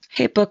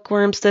Hey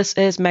bookworms, this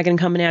is Megan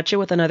coming at you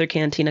with another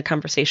Cantina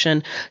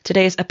conversation.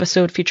 Today's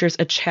episode features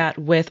a chat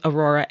with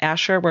Aurora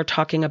Ascher. We're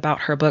talking about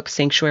her book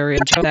Sanctuary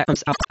of Joe that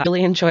comes out. I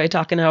really enjoy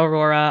talking to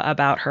Aurora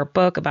about her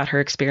book, about her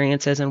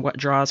experiences, and what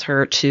draws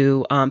her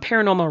to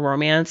paranormal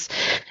romance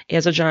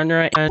as a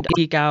genre, and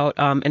geek out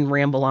and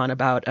ramble on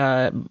about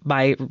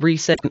my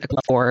recent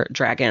for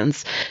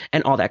dragons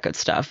and all that good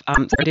stuff.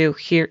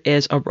 Here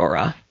is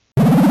Aurora.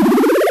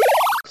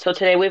 So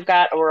today we've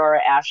got Aurora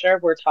Ascher.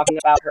 We're talking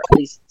about her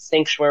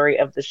Sanctuary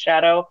of the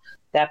Shadow.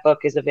 That book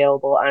is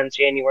available on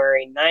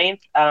January 9th.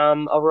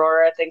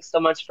 Aurora, thanks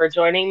so much for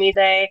joining me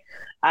today.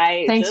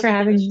 Thanks for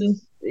having me.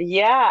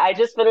 I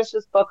just finished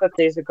this book a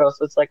few days ago,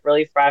 so it's like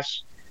really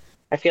fresh.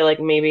 I feel like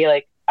maybe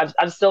like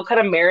I'm still kind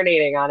of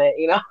marinating on it,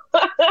 you know.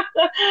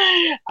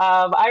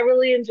 I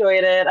really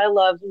enjoyed it. I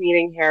loved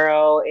meeting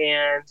Harrow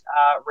and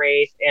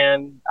Wraith,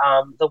 and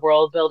the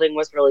world building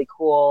was really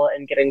cool,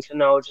 and getting to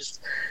know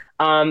just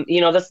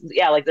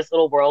this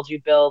little world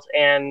you built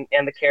and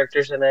the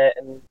characters in it.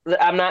 And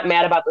I'm not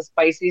mad about the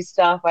spicy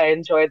stuff. I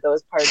enjoyed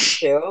those parts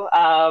too.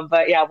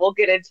 But yeah, we'll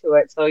get into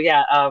it. So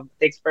yeah,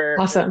 thanks for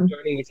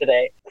joining me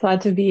today.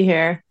 Glad to be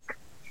here.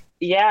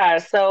 Yeah,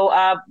 so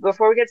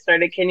before we get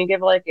started, can you give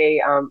like a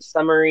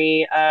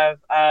summary of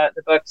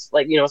the books,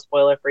 like,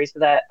 spoiler free, so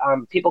that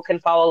people can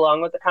follow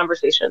along with the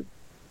conversation?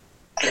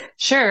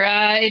 Sure.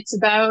 It's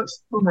about,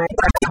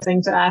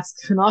 thing to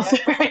ask an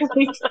author, I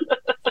think.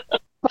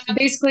 But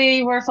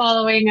basically, we're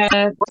following a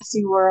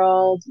fantasy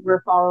world.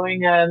 We're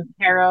following a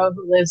Harrow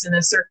who lives in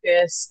a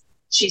circus.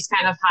 She's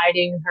kind of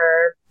hiding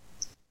her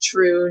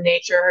true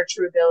nature, her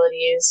true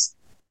abilities.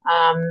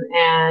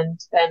 And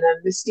then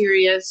a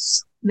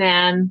mysterious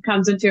man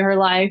comes into her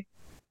life,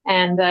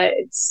 and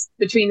it's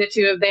between the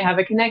two of they have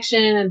a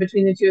connection, and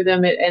between the two of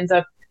them it ends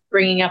up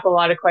bringing up a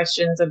lot of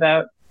questions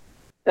about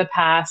the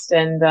past,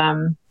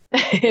 and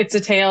it's a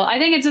tale. I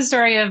think it's a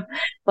story of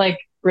like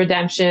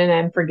redemption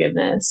and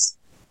forgiveness.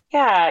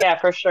 Yeah,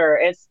 for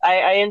sure.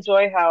 I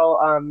enjoy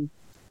how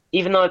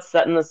even though it's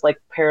set in this like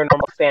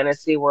paranormal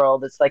fantasy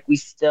world, it's like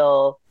it's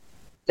still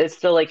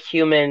like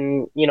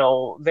human,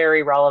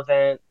 very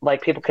relevant.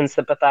 Like people can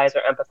sympathize or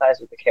empathize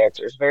with the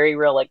characters. Very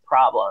real, like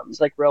problems,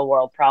 like real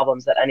world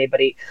problems that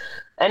anybody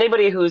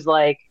who's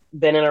like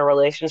been in a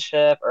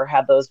relationship or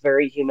had those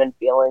very human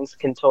feelings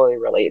can totally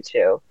relate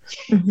to.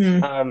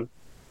 Mm-hmm.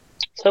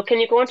 So can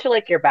you go into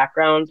like your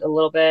background a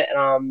little bit?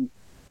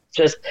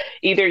 Just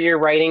either your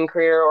writing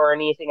career or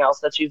anything else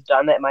that you've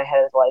done that might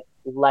have like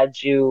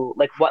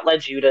what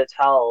led you to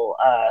tell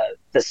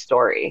this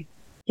story?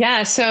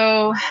 Yeah.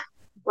 So,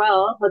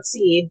 well, let's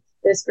see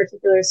this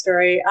particular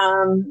story.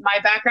 My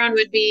background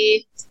would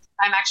be,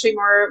 I'm actually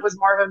was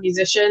more of a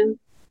musician.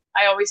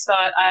 I always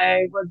thought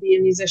I would be a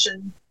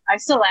musician. I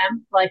still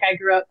am. Like I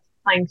grew up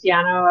playing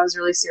piano. I was a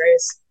really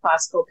serious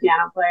classical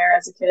piano player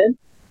as a kid.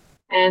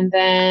 And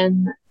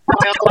then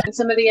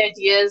some of the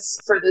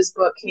ideas for this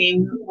book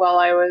came while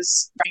I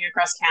was running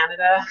across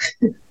Canada.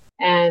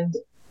 and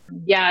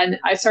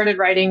I started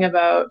writing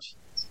about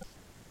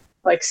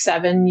like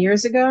 7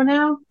 years ago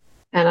now.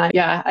 And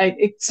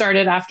it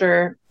started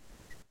after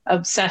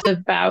obsessive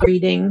about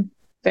reading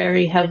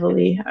very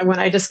heavily when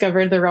I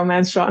discovered the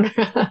romance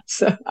genre.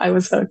 So I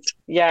was hooked.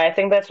 Yeah, I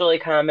think that's really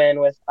common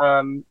with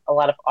a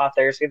lot of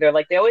authors. Either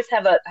like they always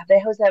have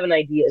an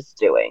idea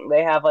stewing.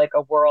 They have like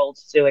a world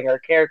stewing or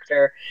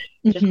character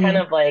just kind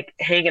of like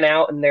hanging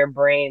out in their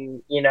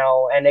brain,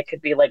 and it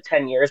could be like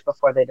 10 years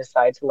before they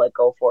decide to like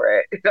go for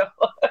it.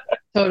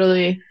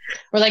 Totally.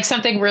 Or like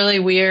something really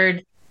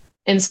weird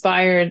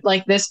inspired,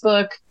 like this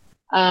book.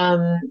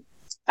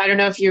 I don't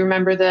know if you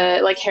remember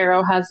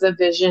Harrow has the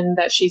vision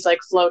that she's like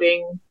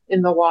floating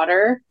in the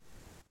water,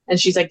 and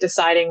she's like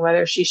deciding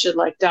whether she should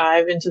like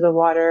dive into the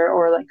water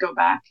or like go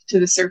back to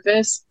the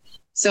surface.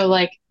 So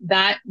like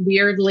that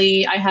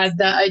weirdly, I had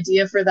the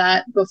idea for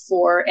that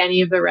before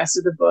any of the rest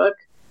of the book.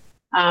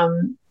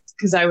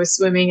 Because I was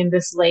swimming in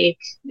this lake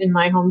in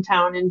my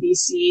hometown in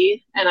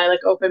BC, and I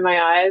like opened my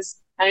eyes.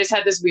 I just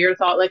had this weird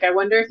thought, like, I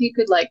wonder if you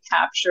could like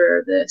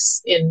capture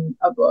this in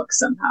a book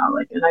somehow.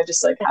 Like, and I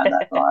just like had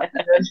that thought,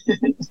 and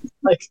then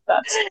like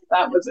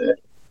that was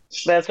it.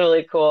 That's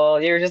really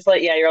cool. You're just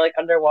like, you're like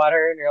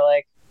underwater, and you're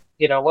like,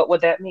 what would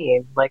that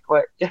mean? Like,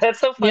 what? That's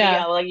so funny.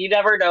 Yeah. How, like, you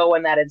never know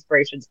when that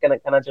inspiration's gonna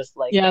kind of just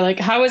like. Yeah, like,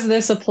 how is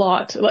this a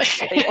plot? Like.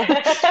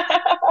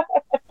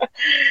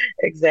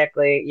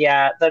 Exactly.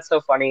 Yeah, that's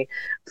so funny.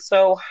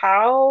 So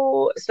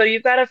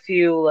you've got a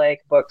few like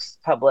books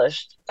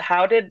published.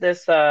 How did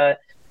this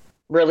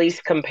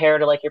release compare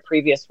to like your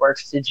previous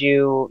works? Did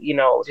you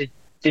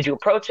did you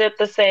approach it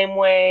the same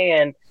way?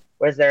 And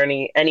was there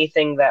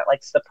anything that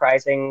like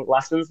surprising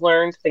lessons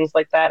learned, things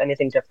like that?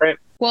 Anything different?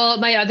 Well,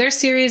 my other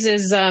series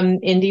is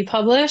indie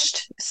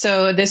published.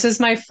 So this is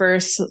my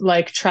first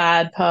like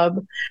trad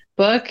pub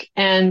book.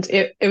 And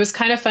it was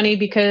kind of funny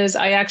because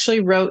I actually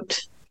wrote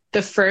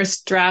the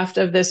first draft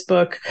of this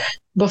book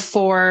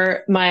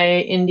before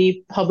my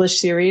indie published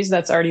series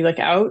that's already like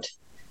out.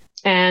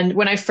 And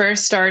when I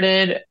first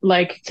started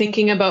like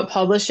thinking about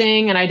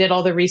publishing, and I did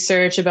all the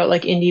research about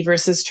like indie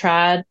versus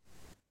trad,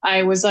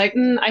 I was like,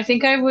 I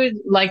think I would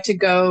like to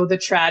go the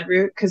trad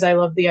route because I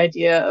love the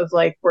idea of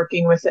like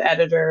working with the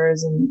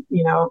editors and,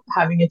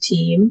 having a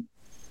team.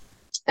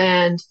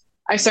 And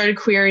I started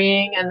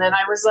querying, and then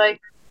I was like,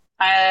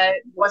 I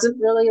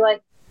wasn't really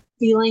like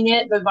feeling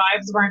it. The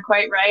vibes weren't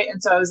quite right.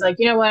 And so I was like,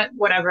 you know what,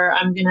 whatever,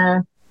 I'm going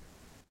to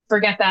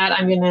forget that.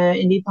 I'm going to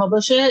indie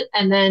publish it.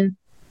 And then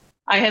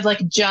I had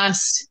like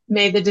just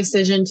made the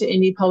decision to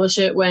indie publish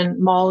it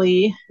when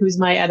Molly, who's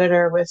my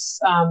editor with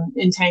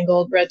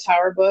Entangled Red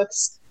Tower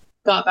books,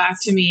 got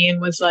back to me and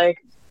was like,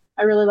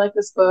 I really like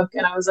this book.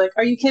 And I was like,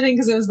 are you kidding?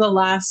 Because it was the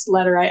last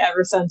letter I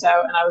ever sent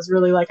out. And I was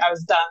really like, I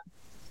was done.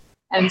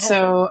 And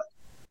so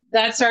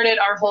that started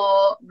our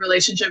whole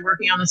relationship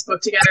working on this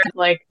book together,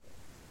 like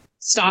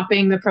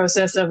stopping the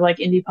process of like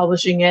indie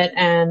publishing it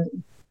and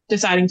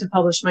deciding to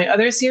publish my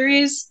other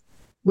series,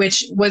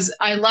 which was,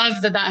 I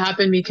love that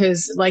happened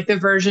because like the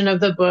version of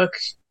the book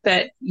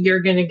that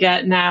you're going to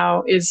get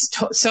now is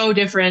so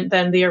different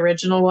than the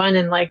original one.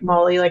 And like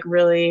Molly, like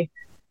really,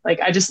 like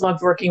I just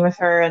loved working with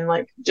her and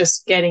like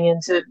just getting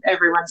into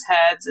everyone's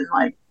heads and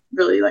like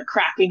really like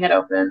cracking it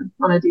open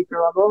on a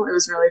deeper level. It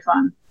was really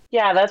fun.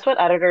 Yeah, that's what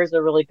editors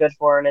are really good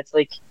for. And it's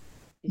like,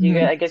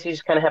 I guess you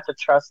just kind of have to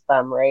trust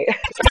them, right?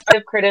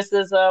 If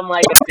criticism,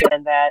 like,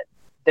 and that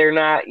they're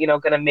not,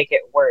 going to make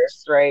it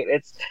worse, right?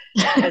 It's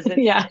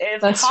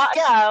it's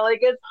hard, like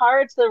it's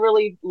hard to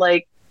really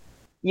like,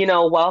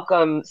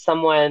 welcome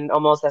someone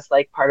almost as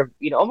like part of,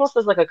 almost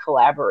as like a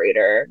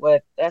collaborator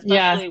with,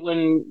 especially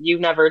when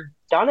you've never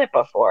done it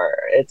before.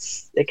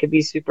 It could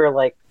be super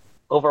like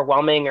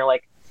overwhelming or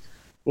like,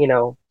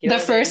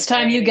 the first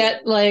time you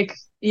get like,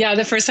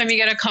 the first time you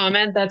get a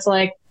comment that's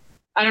like,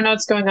 I don't know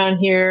what's going on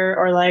here,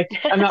 or like,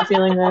 I'm not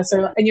feeling this,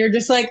 and you're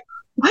just like,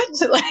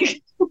 what?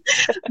 Like,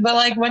 but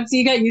like once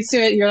you get used to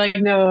it, you're like,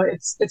 no,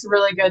 it's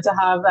really good to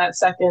have that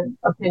second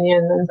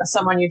opinion and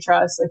someone you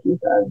trust, like you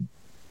said.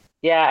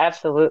 Yeah,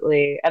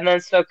 absolutely. And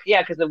then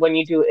because when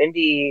you do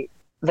indie,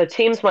 the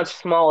team's much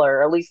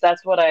smaller. At least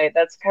that's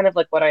kind of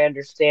like what I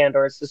understand,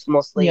 or it's just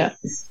mostly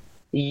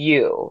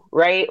you,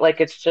 right? Like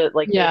it's just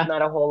like there's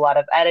not a whole lot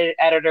of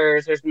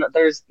editors. There's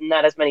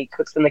not as many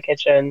cooks in the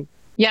kitchen.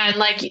 Yeah, and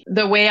like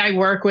the way I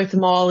work with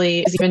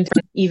Molly is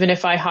even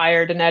if I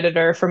hired an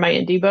editor for my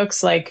indie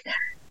books, like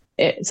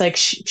it's like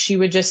we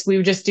would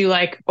just do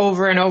like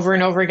over and over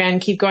and over again,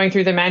 keep going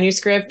through the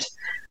manuscript.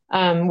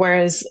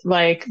 Whereas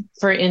like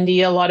for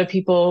indie, a lot of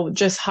people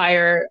just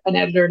hire an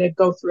editor to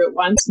go through it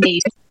once,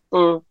 maybe.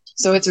 So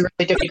it's really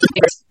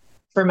difficult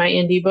for my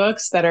indie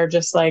books that are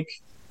just like,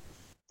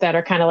 that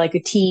are kind of like a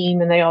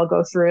team and they all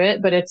go through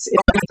it, but it's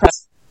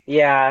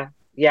yeah,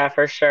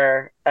 for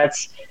sure.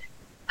 That's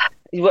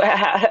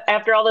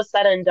after all is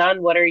said and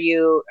done, what are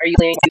you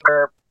leaning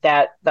for,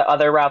 that the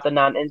other route, the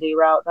non-indie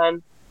route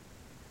then?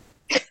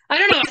 I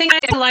don't know. I think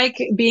I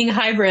like being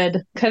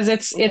hybrid because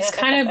it's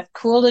kind of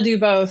cool to do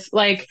both.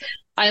 Like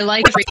I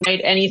like to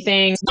write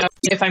anything.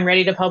 If I'm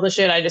ready to publish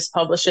it, I just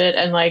publish it.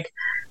 And like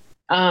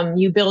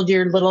you build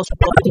your little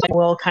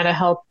will kind of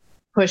help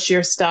push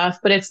your stuff,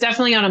 but it's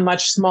definitely on a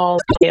much smaller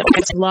scale.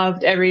 I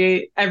loved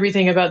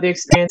everything about the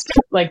experience.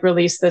 Like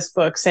release this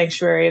book,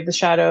 Sanctuary of the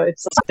Shadow.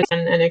 It's fun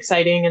and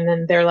exciting. And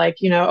then they're like,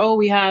 oh,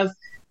 we have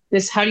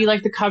this. How do you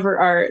like the cover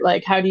art?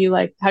 Like, how do you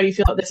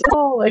feel about this?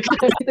 Oh, like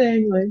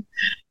everything. Like,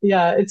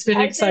 yeah, it's been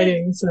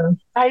exciting. So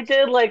I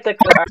did like the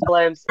cover art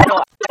glimpse.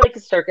 I like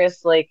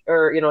circus, like,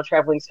 or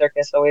traveling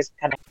circus always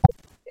kind of.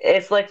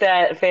 It's like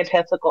that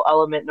fantastical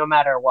element, no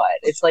matter what.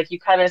 It's like you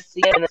kind of see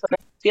it in the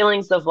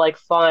feelings of like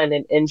fun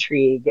and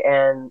intrigue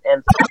and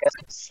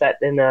set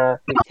in a.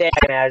 I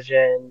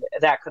imagine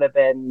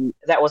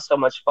that was so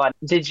much fun.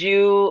 Did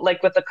you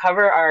like with the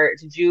cover art?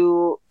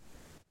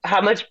 How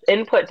much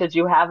input did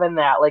you have in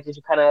that? Like, did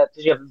you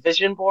have a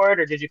vision board,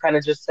 or did you kind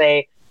of just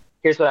say,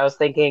 "Here's what I was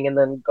thinking," and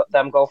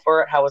then go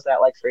for it? How was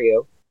that like for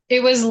you?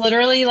 It was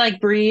literally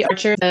like Bree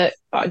Archer, the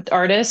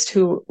artist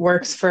who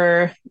works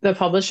for the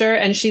publisher,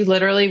 and she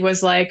literally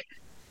was like,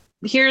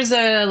 here's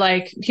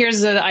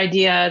the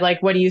idea,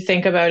 like what do you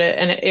think about it?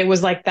 And it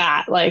was like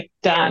that, like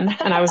done.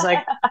 And I was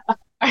like,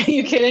 are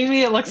you kidding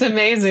me? It looks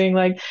amazing.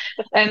 Like,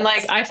 and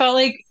like I felt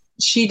like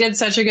she did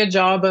such a good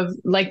job of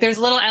like, there's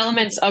little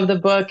elements of the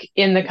book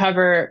in the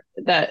cover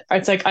that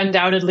it's like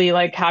undoubtedly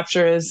like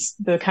captures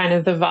the kind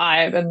of the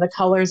vibe, and the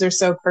colors are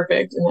so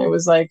perfect. And I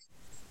was like,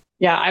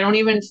 yeah,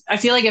 I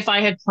feel like if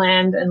I had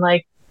planned and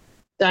like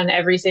done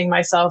everything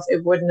myself,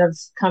 it wouldn't have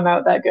come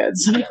out that good.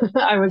 So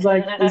I was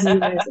like, this is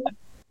amazing.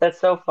 That's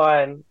so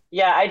fun.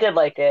 Yeah, I did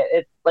like it.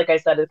 It, like I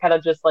said, it's kind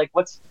of just like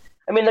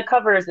the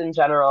covers in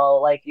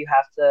general, like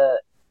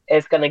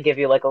it's going to give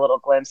you like a little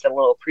glimpse and a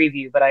little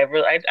preview, but I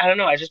don't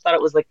know. I just thought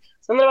it was like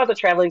something about the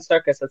traveling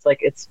circus. It's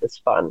like, it's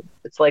fun.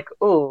 It's like,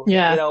 ooh,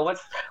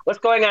 what's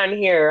going on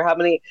here? How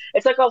many,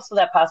 it's like also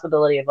that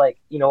possibility of like,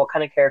 what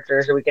kind of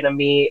characters are we going to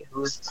meet?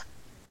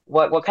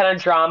 What kind of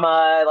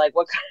drama, like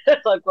what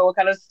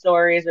kind of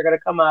stories are going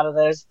to come out of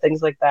this?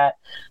 Things like that.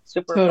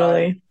 Super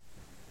totally.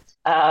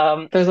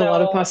 fun. There's a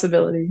lot of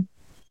possibility.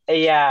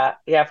 Yeah,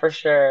 for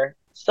sure.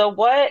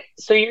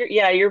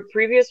 Your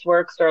previous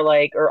works are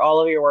like, or all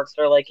of your works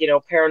are like,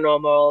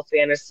 paranormal,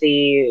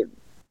 fantasy,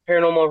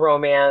 paranormal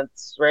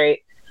romance, right?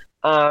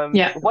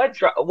 Yeah.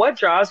 What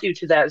draws you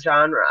to that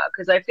genre?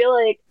 Because I feel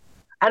like,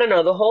 I don't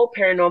know, the whole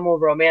paranormal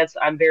romance,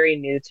 I'm very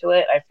new to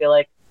it. I feel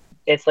like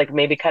it's like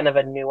maybe kind of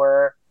a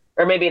newer,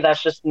 or maybe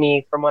that's just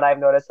me from what I've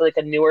noticed, like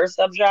a newer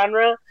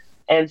subgenre.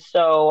 And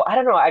so I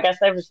don't know. I guess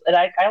I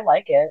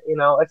like it.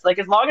 It's like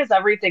as long as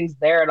everything's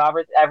there and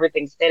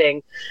everything's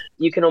hitting,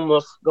 you can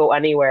almost go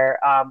anywhere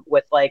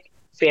with like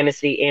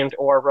fantasy and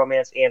or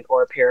romance and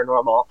or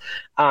paranormal.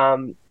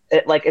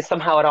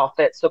 Somehow it all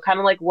fits. So kind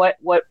of like what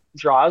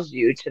draws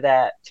you to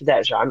that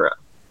genre?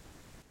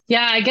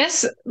 Yeah, I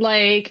guess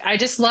like I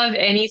just love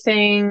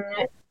anything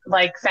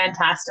like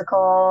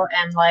fantastical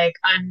and like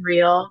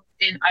unreal.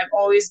 And I've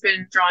always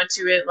been drawn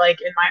to it like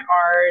in my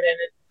art and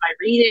in my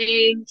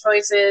reading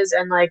choices.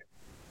 And like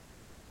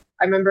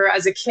I remember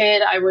as a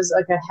kid I was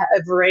like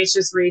a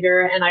voracious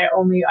reader, and I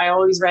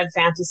always read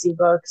fantasy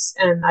books,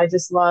 and I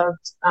just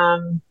loved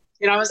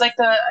it was like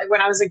the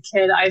when I was a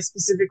kid I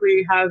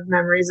specifically have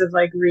memories of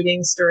like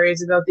reading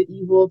stories about the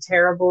evil,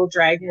 terrible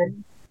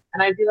dragon.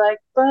 And I'd be like,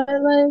 but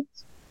like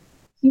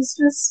he's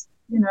just,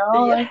 Yeah.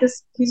 like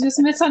this, he's just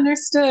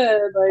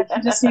misunderstood. Like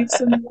he just needs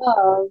some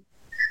love.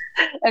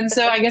 And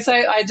so I guess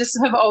I just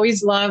have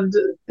always loved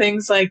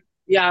things like,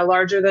 yeah,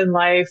 larger than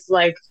life,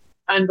 like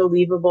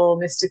unbelievable,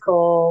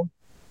 mystical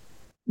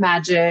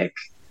magic.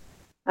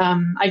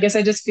 I guess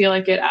I just feel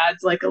like it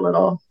adds like a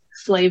little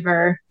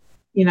flavor.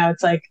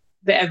 It's like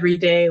the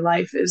everyday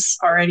life is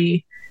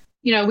already,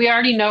 we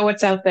already know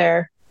what's out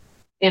there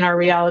in our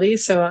reality.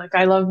 So like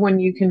I love when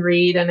you can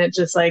read and it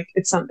just like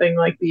it's something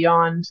like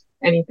beyond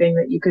anything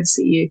that you could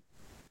see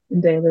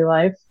in daily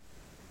life.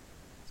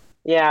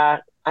 Yeah,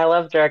 I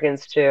love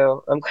dragons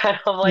too. I'm kind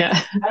of like, Yeah.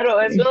 I don't know,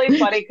 it's really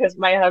funny because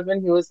my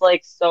husband, he was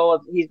like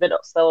he's been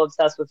so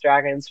obsessed with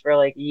dragons for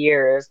like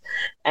years.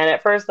 And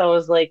at first I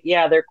was like,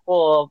 yeah, they're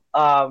cool.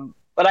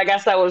 But I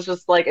guess I was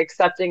just like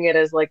accepting it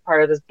as like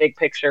part of this big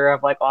picture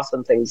of like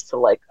awesome things to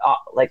like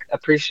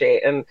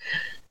appreciate. And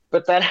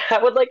but then I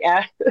would like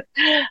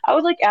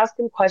ask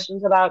him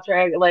questions about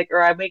drag, like,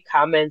 or I make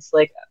comments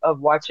like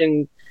of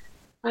watching,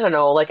 I don't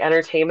know, like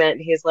entertainment.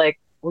 And he's like,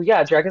 well,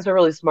 yeah, dragons are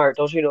really smart.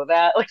 Don't you know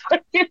that? Like,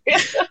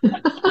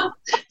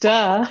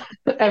 Duh.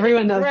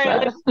 Everyone knows right,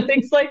 like that.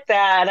 things like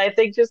that. And I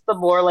think just the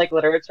more like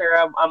literature,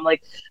 I'm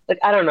like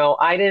I don't know.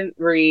 I didn't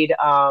read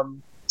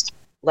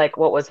like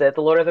what was it,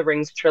 the Lord of the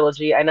Rings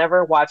trilogy. I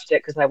never watched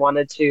it because I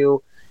wanted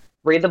to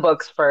read the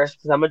books first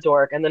because I'm a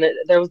dork, and then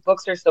those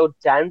books are so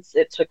dense.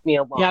 It took me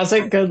a Yeah, I long was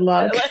like, good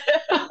luck.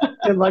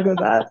 Good luck with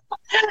that.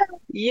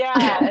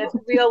 Yeah, it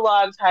took me a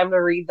long time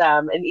to read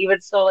them. And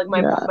even so, like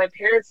Yeah. my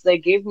parents, they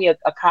gave me a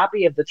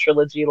copy of the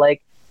trilogy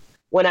like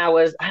when I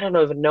was, I don't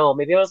even know,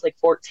 maybe I was like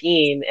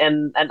 14.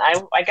 And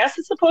I guess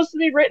it's supposed to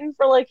be written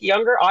for like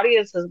younger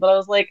audiences, but I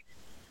was like,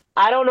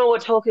 I don't know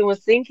what Tolkien was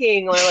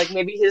thinking, or like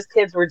maybe his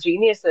kids were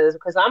geniuses,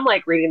 because I'm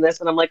like reading this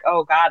and I'm like,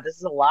 oh God, this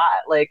is a lot.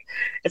 Like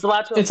it's a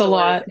lot to It's a absorb.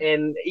 lot.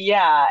 And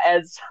yeah,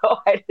 and so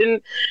I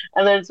didn't,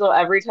 and then so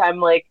every time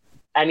like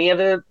any of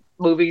the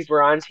movies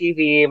were on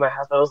TV, my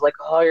husband was like,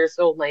 oh, you're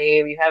so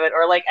lame, you haven't,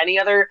 or like any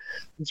other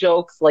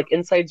jokes, like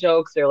inside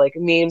jokes or like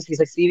memes. He's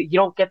like, see, you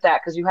don't get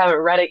that because you haven't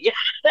read it yet.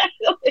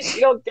 Like,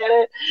 you don't get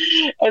it.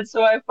 And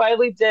so I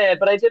finally did,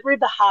 but I did read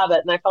The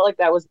Hobbit, and I felt like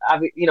that was,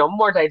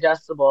 more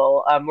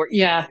digestible, more easy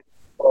Yeah.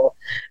 people.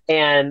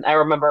 And I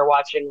remember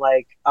watching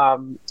like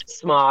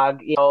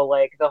Smog,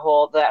 like that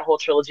whole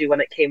trilogy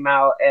when it came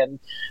out, and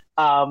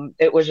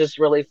it was just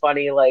really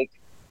funny. Like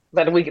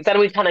then we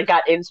kind of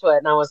got into it,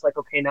 and I was like,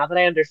 okay, now that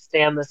I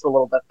understand this a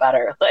little bit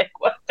better, like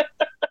what?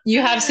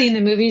 You have seen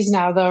the movies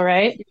now, though,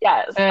 right?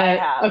 Yes, I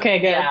have. Okay,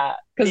 good. Yeah,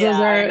 Because those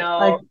yeah, I are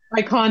like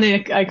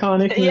know.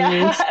 iconic Yeah,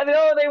 movies.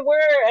 no, they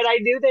were, and I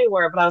knew they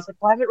were, but I was like,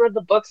 well, I haven't read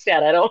the books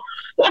yet. I don't.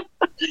 I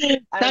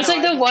don't That's know.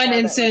 like I the just one thought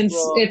that was instance.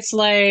 cool. It's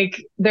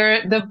like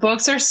the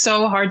books are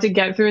so hard to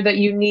get through that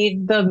you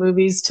need the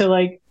movies to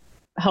like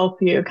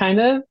help you, kind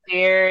of like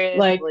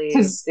Seriously,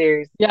 because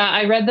seriously. yeah,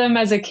 I read them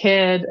as a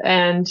kid,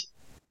 and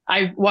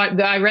I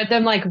read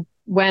them like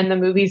when the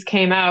movies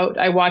came out.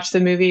 I watched the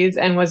movies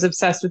and was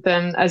obsessed with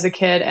them as a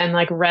kid, and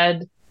like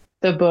read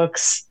the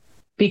books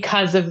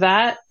because of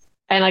that.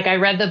 And like I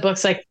read the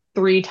books like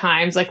three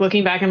times. Like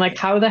looking back, I'm like,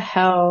 how the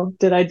hell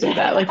did I do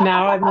that? Like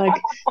now I'm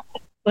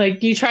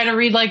like you try to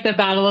read like the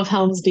Battle of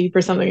Helm's Deep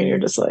or something, and you're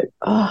just like,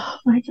 oh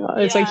my god!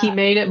 It's like he Yeah.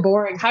 made it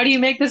boring. How do you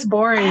make this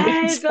boring?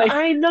 It's like,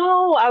 I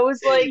know. I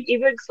was like,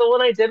 even so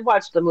when I did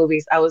watch the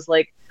movies, I was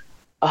like,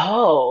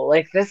 oh,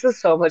 like this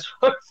is so much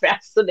more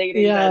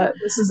fascinating than yeah,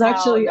 this is how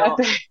actually no.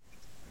 epic.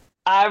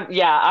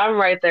 I'm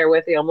right there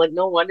with you. I'm like,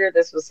 no wonder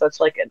this was such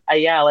like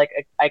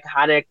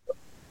iconic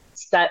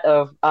set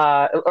of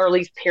or at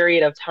least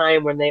period of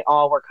time when they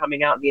all were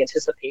coming out and the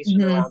anticipation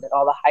Mhm. around it,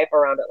 all the hype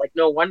around it. Like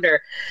no wonder,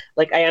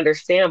 like I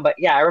understand. But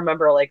yeah, I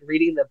remember like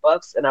reading the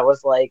books and I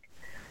was like,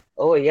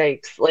 oh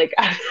yikes. Like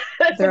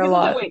it's They're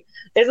like a lot.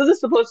 isn't this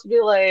supposed to be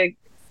like,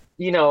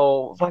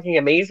 fucking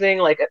amazing,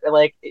 like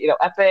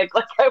epic?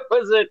 Like I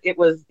wasn't, it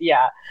was,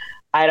 yeah.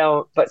 I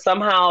don't, but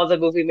somehow the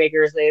movie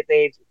makers,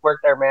 they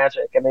worked their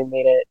magic and they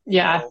made it,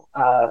 Yeah.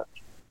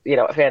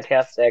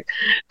 fantastic.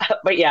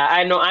 But yeah,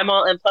 I know I'm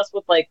all, and plus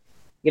with like,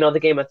 the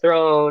Game of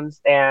Thrones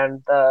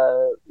and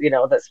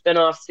the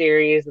spin-off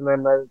series, and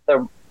then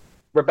the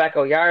Rebecca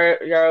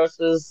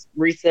Yaros's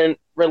recent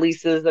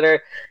releases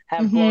that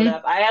have blown Mm-hmm.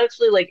 up. I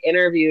actually like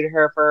interviewed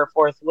her for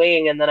Fourth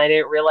Wing, and then I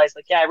didn't realize,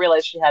 like, yeah, I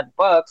realized she had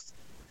books,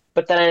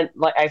 but then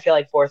like I feel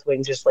like Fourth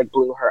Wing just like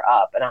blew her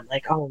up, and I'm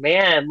like, oh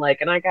man, like,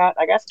 and I got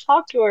to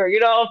talk to her,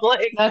 I'm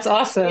like, That's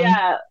awesome.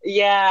 yeah,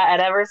 yeah.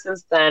 And ever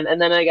since then,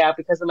 and then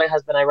because of my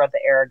husband, I read the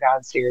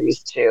Aragon series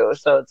too.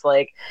 So it's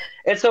like,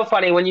 it's so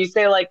funny when you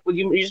say like, when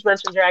you just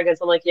mentioned dragons,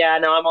 I'm like, yeah,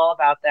 no, I'm all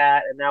about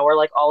that. And now we're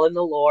like all in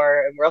the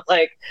lore, and we're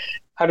like,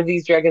 how do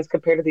these dragons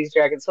compare to these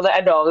dragons? So that, I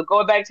know,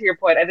 going back to your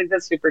point, I think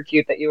that's super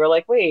cute that you were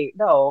like, wait,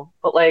 no,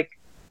 but like,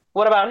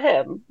 what about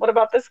him? What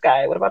about this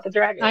guy? What about the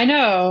dragon? I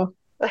know.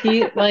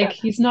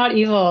 He's not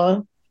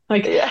evil.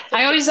 Like Yeah.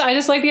 I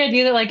just like the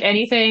idea that like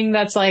anything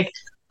that's like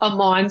a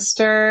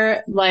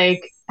monster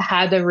like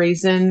had a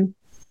reason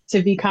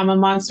to become a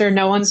monster.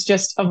 No one's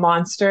just a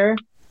monster.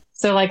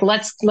 So like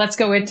let's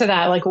go into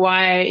that. Like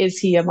why is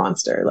he a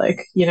monster?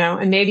 Like,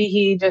 and maybe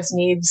he just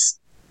needs,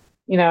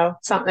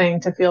 something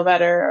to feel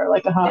better or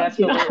like a hug,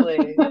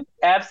 Absolutely.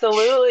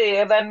 Absolutely.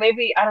 And then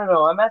maybe, I don't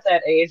know, I'm at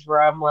that age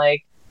where I'm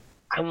like,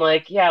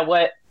 yeah,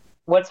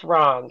 what's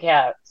wrong?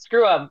 Yeah,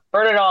 screw him,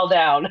 burn it all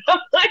down. I'm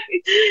like,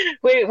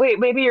 wait,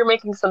 maybe you're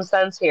making some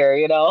sense here,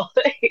 I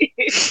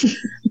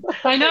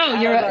Like, know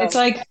I don't it's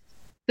know. like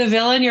the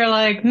villain, you're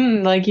like,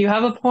 like you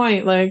have a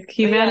point. Like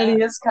Yeah.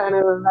 humanity is kind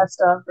of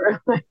messed up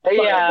or like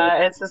whatever. Yeah,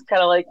 it's just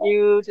kind of like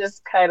you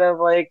just kind of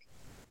like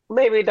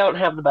maybe don't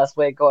have the best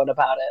way going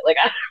about it. Like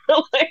I don't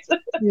know, like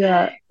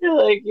Yeah.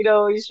 you're like,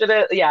 you should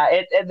have, yeah,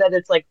 and then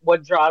it's like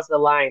what draws the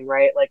line,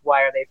 right? Like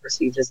why are they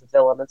perceived as a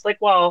villain? It's like,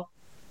 well,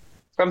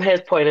 from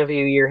his point of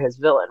view, you're his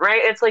villain,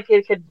 right? It's like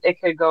it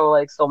could go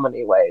like so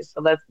many ways.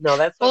 So that's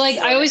Well, so like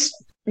cool. I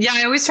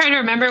always try to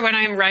remember when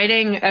I'm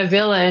writing a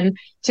villain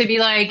to be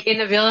like, in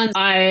the villain's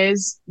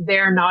eyes,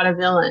 they're not a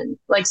villain.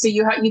 Like, so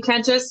you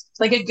can't just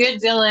like a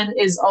good villain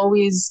is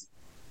always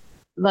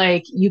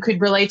like you could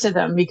relate to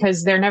them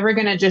because they're never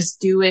gonna just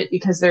do it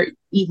because they're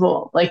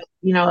evil. Like,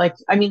 like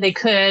I mean they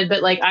could,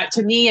 but like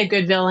to me, a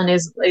good villain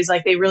is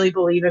like they really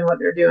believe in what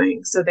they're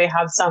doing, so they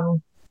have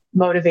some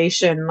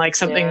motivation, like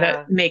something that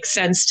Yeah. makes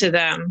sense to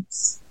them.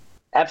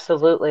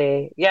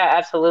 Absolutely. Yeah,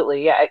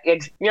 absolutely. Yeah.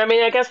 I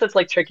mean, I guess it's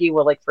like tricky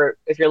with like for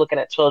if you're looking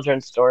at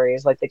children's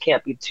stories, like they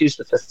can't be too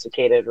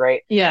sophisticated,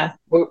 right? Yeah,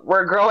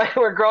 We're growing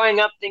we're growing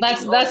up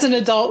thinking, that's an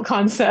adult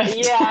concept.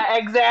 yeah,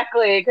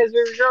 exactly. Because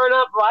you're growing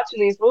up watching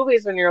these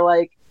movies and you're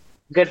like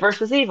good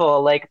versus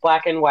evil, like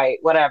black and white,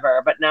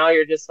 whatever. But now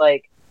you're just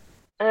like,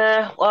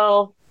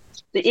 well,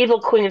 the evil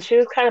queen, she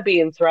was kind of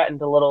being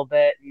threatened a little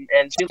bit,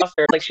 and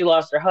she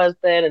lost her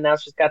husband, and now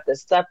she's got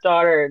this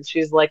stepdaughter, and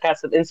she's like got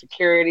some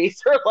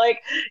insecurities, or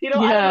like, I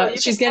don't know, Yeah, you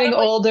could she's kind getting of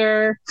like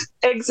older.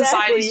 exactly,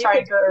 Society's you trying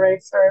could to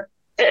erase her.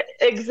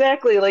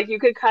 exactly like you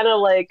could kind of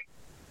like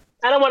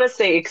I don't want to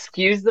say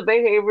excuse the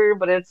behavior,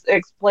 but it's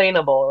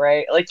explainable,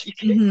 right? Like you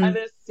can kind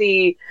Hmm. of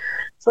see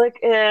it's like,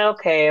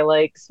 okay,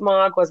 like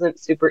Smog wasn't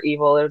super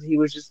evil. He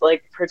was just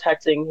like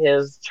protecting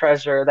his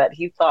treasure that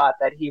he thought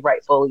that he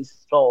rightfully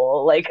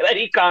stole, like that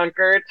he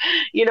conquered.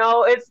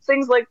 It's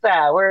things like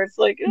that where it's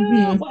like,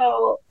 Hmm.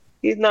 well,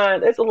 he's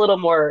not. It's a little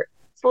more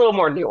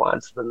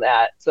nuanced than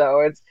that.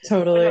 So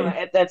but no,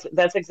 Totally.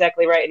 that's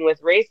exactly right. And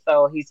with Wraith,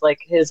 though, he's like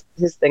his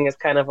thing is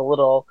kind of a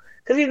little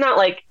because he's not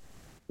like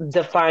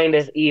defined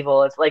as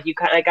evil. It's like you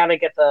kind of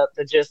get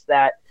the gist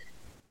that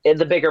in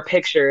the bigger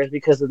picture is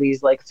because of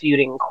these like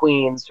feuding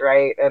queens,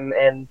 right?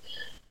 And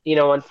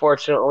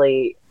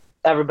unfortunately,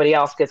 everybody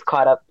else gets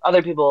caught up.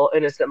 Other people,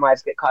 innocent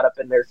lives, get caught up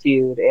in their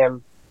feud.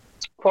 And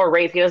poor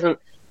Wraith, he doesn't,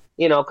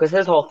 because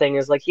his whole thing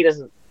is like he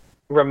doesn't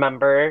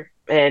remember,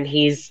 and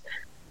he's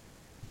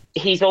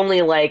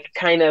only like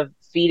kind of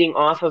feeding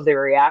off of their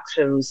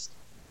reactions.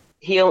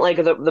 He like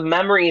the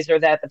memories are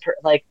that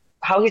like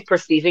how he's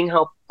perceiving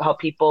how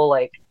people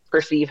like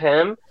perceive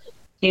him.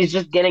 He's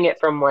just getting it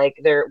from like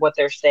what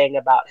they're saying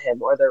about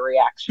him or their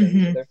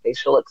reactions or Hmm. their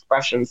facial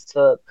expressions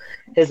to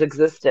his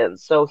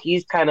existence. So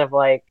he's kind of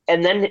like,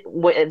 and then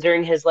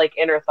during his like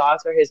inner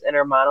thoughts or his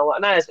inner monologue,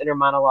 not his inner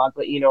monologue,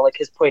 but like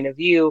his point of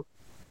view,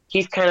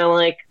 he's kind of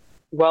like,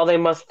 well, they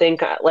must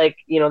think like,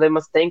 they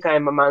must think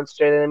I'm a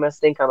monster. They must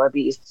think I'm a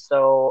beast.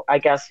 So I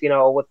guess,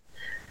 with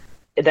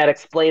that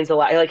explains a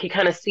lot. Like he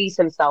kind of sees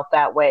himself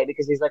that way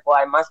because he's like, well,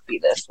 I must be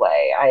this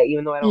way.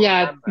 Even though I don't Yeah,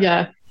 remember.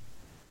 yeah.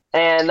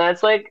 And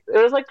that's like,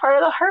 it was like part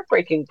of the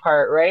heartbreaking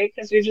part, right?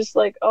 Because you're just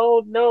like,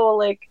 oh no,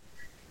 like,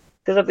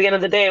 because at the end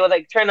of the day, well,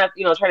 like, try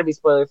to be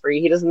spoiler free.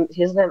 He doesn't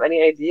have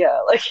any idea.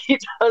 Like,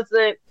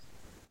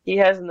 he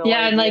has no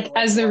Yeah, and idea like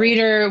as the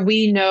reader,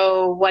 we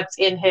know what's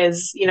in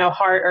his,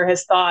 heart or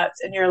his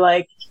thoughts, and you're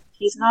like,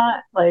 he's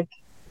not like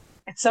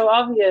it's so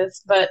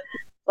obvious, but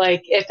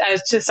like if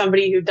as to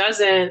somebody who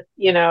doesn't,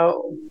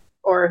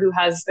 or who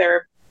has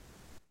their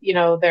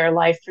their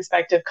life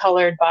perspective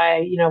colored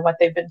by what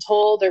they've been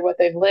told or what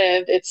they've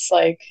lived, it's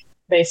like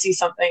they see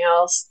something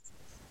else.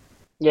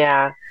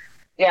 Yeah.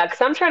 Yeah, because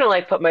I'm trying to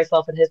like put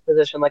myself in his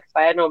position. Like if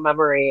I had no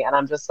memory and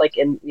I'm just like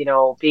in,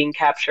 being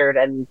captured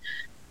and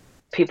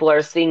people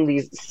are seeing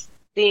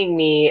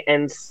me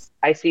and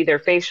I see their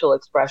facial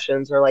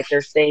expressions or like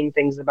they're saying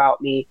things about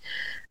me,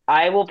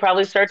 I will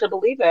probably start to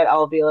believe it.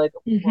 I'll be like,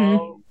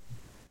 well,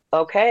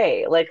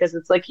 okay. Like, because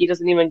it's like he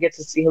doesn't even get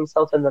to see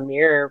himself in the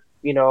mirror,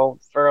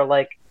 for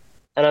like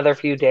another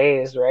few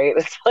days, right?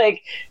 It's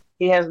like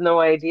he has no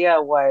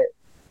idea what.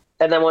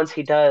 And then once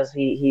he does,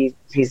 he's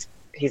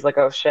like,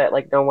 oh shit!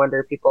 Like, no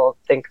wonder people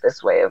think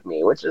this way of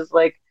me, which is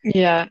like,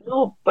 Yeah.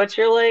 no, but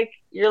you're like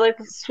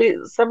the sweet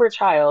summer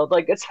child.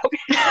 Like, it's okay.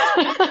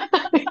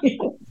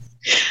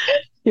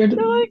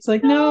 It's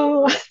like,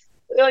 no.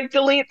 Like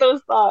delete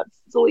those thoughts,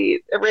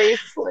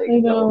 erase, like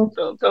don't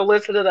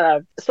listen to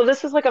them. So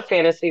this is like a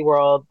fantasy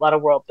world, a lot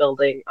of world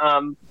building.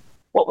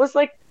 What was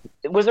like,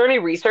 was there any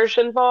research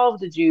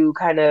involved? Did you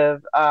kind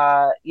of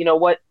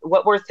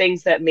what were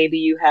things that maybe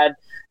you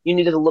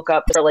needed to look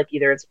up for like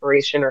either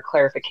inspiration or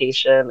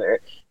clarification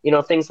or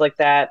things like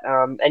that?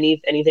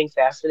 Anything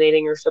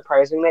fascinating or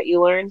surprising that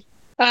you learned?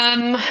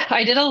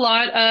 I did a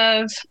lot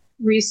of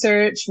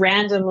research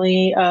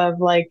randomly of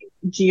like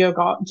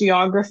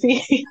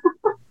geography.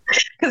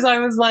 Because I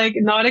was like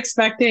not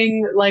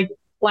expecting, like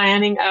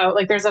planning out,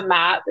 like there's a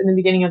map in the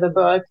beginning of the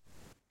book.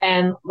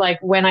 And like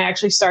when I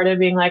actually started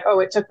being like, oh,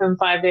 it took them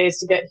 5 days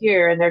to get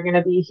here and they're going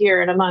to be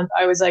here in a month.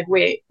 I was like,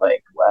 wait,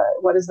 like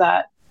what is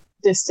that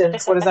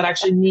distance? What does that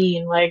actually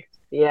mean? Like,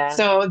 yeah.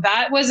 So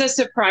that was a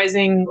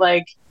surprising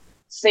like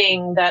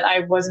thing that I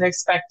wasn't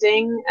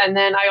expecting. And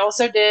then I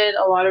also did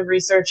a lot of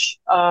research.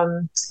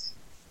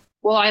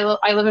 Well,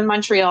 I live in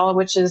Montreal,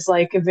 which is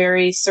like a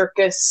very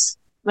circus,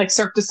 like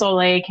Cirque du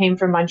Soleil came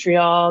from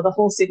Montreal. The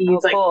whole city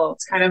is like, cool.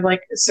 It's kind of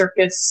like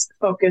circus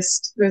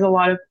focused. There's a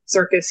lot of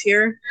circus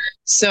here.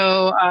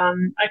 So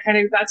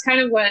that's kind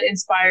of what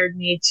inspired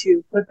me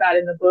to put that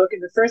in the book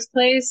in the first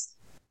place.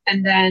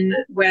 And then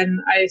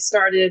when I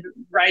started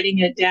writing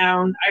it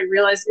down, I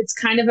realized it's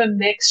kind of a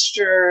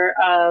mixture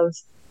of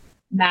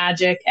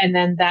magic and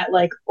then that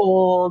like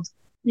old,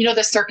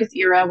 the circus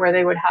era where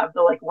they would have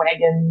the like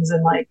wagons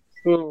and like,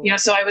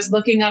 so I was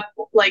looking up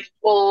like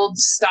old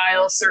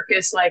style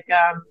circus, like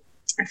I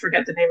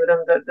forget the name of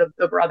them,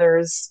 the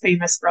brothers,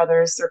 famous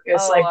brothers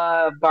circus,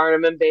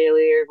 Barnum and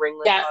Bailey or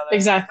Ringling. Yeah, Brothers.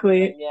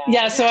 Exactly.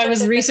 Yeah. So I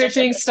was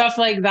researching stuff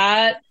like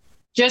that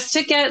just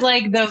to get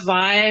like the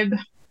vibe,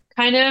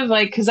 kind of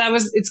like because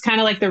it's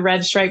kind of like the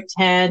red striped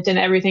tent and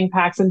everything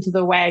packs into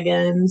the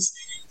wagons.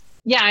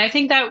 Yeah, I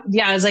think that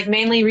I was like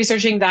mainly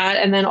researching that,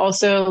 and then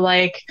also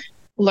like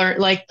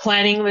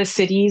planning the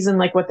cities and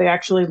like what they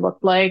actually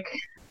looked like.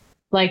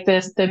 Like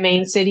the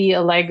main city,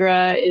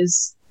 Allegra,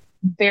 is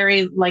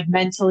very like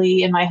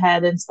mentally in my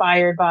head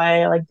inspired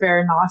by like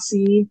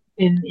Varanasi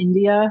in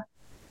India.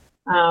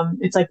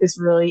 It's like this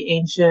really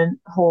ancient,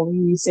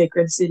 holy,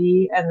 sacred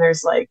city, and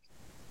there's like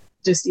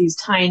just these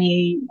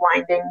tiny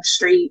winding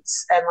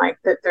streets, and like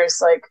that there's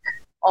like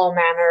all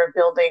manner of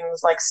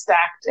buildings like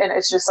stacked, and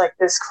it's just like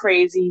this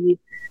crazy,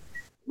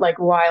 like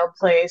wild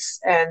place.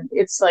 And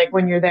it's like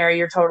when you're there,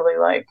 you're totally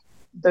like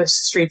the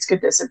streets could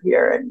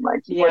disappear and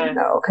like you wouldn't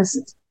know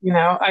because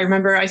I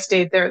remember I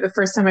stayed there the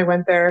first time I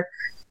went there.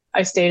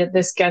 I stayed at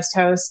this guest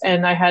house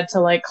and I had to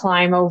like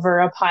climb over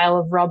a pile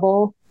of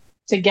rubble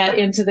to get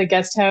into the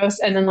guest house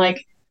and then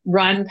like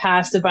run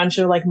past a bunch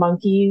of like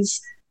monkeys.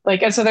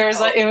 Like, and so there was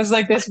like, it was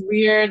like this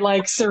weird,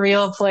 like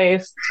surreal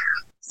place.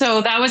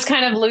 So that was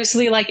kind of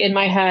loosely like in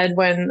my head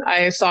when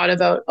I thought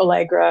about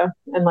Allegra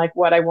and like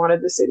what I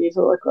wanted the city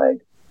to look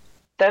like.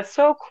 That's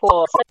so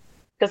cool.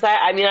 Because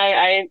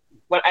I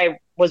when I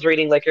was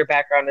reading like your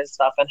background and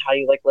stuff and how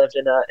you like lived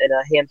in a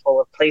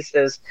handful of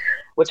places,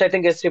 which I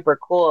think is super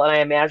cool. And I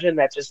imagine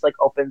that just like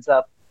opens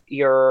up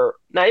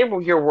not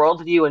even your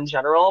worldview in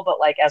general, but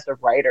like as a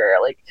writer,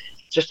 like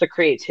just the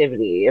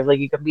creativity of like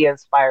you can be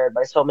inspired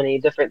by so many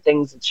different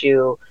things that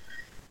you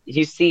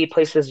see,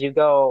 places you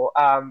go.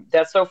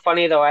 That's so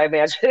funny though. I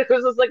imagine it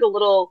was just like a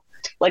little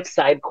like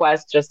side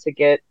quest just to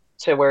get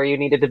to where you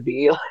needed to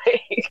be.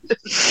 Like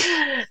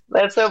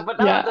that's so, but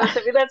no,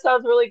 to me that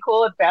sounds really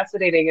cool and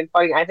fascinating and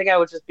funny. I think I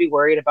would just be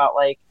worried about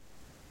like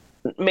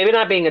maybe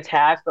not being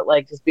attacked, but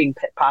like just being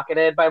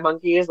pocketed by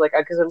monkeys. Like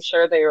because I'm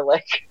sure they are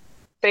like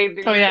they're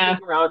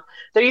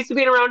used to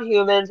being around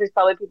humans. There's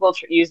probably people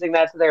using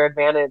that to their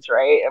advantage,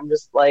 right? I'm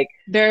just like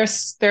they're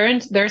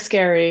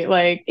scary.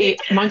 Like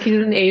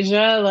monkeys in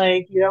Asia,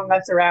 like you don't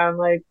mess around.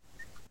 Like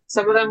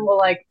some of them will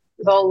like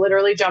they'll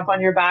literally jump on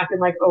your back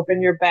and like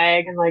open your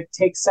bag and like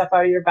take stuff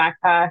out of your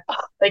backpack.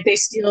 Like they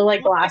steal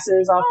like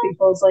glasses off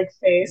people's like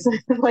face,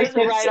 like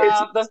right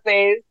off the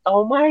face.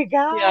 Oh my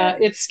god! Yeah,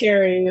 it's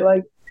scary.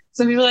 Like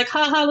some people are like,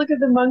 haha, look at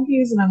the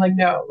monkeys, and I'm like,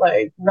 no,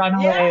 like run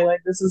away.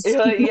 Like this is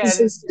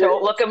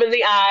don't look them in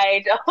the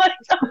eye.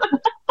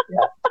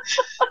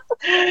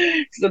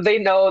 So they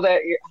know that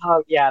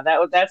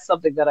that's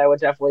something that I would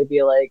definitely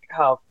be like,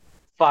 oh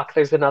fuck,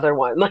 there's another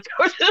one. Like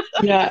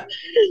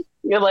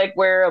You're like,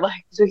 wear my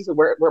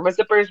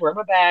zippers, wear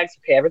my bags.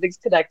 Okay, everything's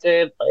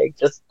connected. Like,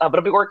 just I'm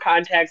gonna be wearing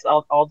contacts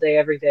all day,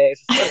 every day.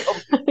 So,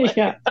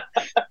 Yeah.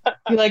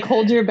 You like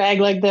hold your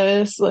bag like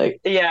this, like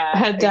yeah,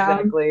 head down.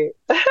 exactly.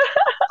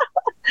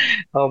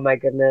 Oh my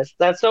goodness,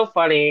 that's so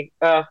funny.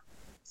 So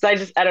I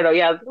don't know.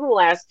 Yeah, the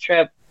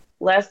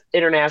last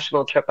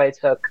international trip I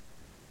took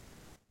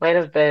might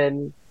have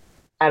been,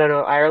 I don't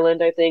know,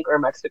 Ireland, I think, or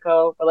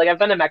Mexico. But like I've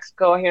been to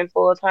Mexico a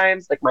handful of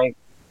times. Like my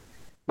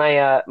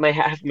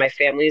half of my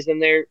family's in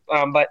there.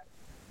 But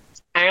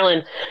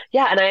Ireland,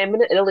 yeah, and I am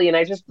in Italy, and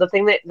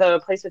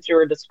the place that you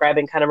were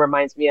describing kind of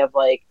reminds me of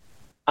like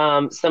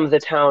some of the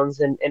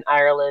towns in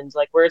Ireland,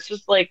 like where it's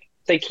just like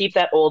they keep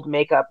that old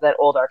makeup, that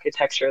old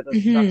architecture,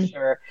 the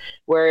structure,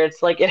 where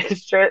it's like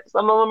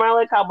some of them are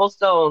like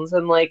cobblestones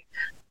and like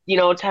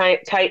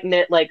tight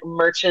knit like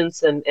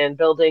merchants and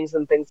buildings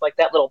and things like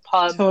that, little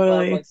pubs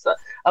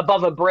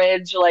above a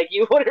bridge. Like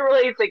you wouldn't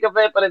really think of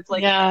it, but it's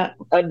like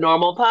a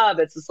normal pub.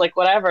 It's just like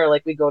whatever.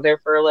 Like we go there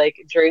for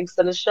like drinks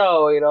and a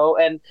show,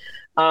 and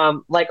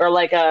like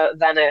a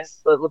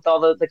Venice with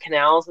all the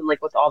canals and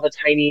like with all the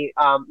tiny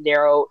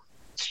narrow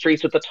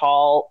streets with the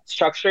tall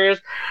structures.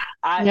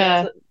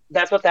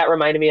 That's what that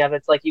reminded me of.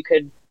 It's like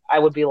I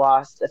would be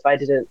lost if I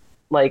didn't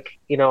like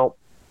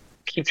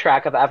keep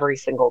track of every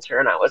single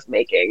turn I was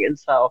making. And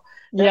so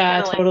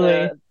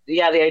totally.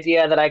 The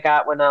idea that I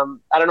got when I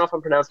don't know if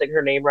I'm pronouncing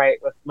her name right,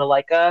 with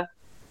Malika,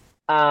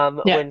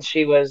 when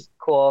she was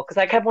cool, because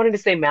I kept wanting to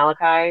say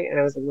Malachi and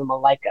I was like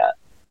Malika,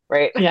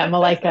 right? Yeah,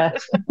 Malika.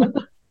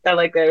 I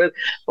like that.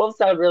 Both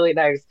sound really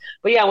nice.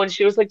 But yeah, when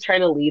she was like trying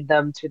to lead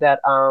them to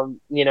that to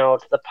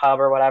the pub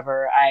or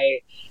whatever,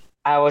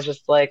 I was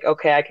just like,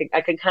 okay,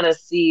 I can kind of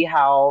see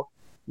how,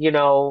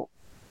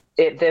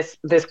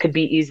 this could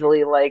be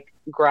easily like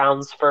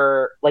grounds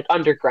for like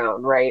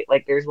underground, right?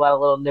 Like there's a lot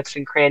of little nooks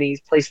and crannies,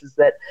 places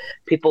that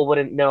people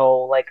wouldn't know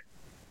like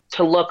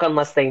to look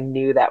unless they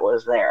knew that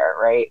was there,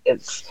 right?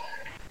 It's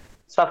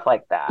stuff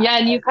like that. Yeah,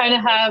 and you kind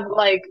of have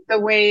like the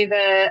way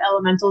the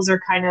elementals are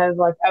kind of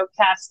like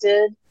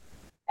outcasted,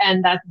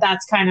 and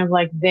that's kind of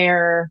like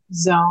their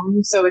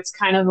zone. So it's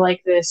kind of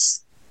like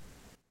this,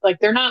 like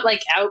they're not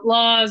like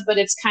outlaws, but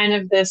it's kind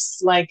of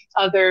this like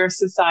other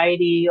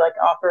society, like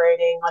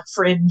operating like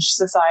fringe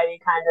society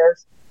kind of,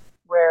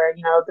 where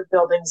the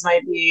buildings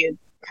might be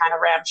kind of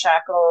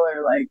ramshackle,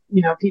 or like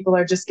people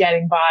are just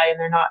getting by and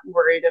they're not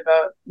worried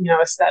about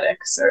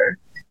aesthetics or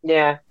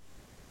yeah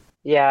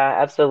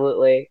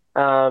absolutely.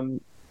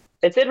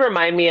 It did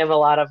remind me of a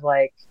lot of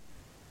like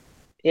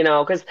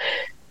because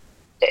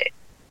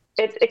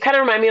it kind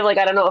of reminded me of like,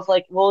 I don't know if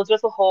like, well, it's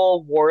just the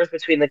whole wars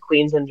between the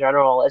queens in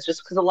general. It's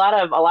just because a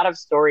lot of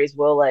stories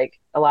will like,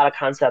 a lot of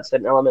concepts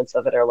and elements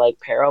of it are like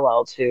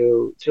parallel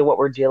to what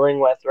we're dealing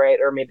with, right?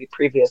 Or maybe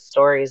previous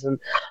stories. And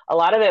a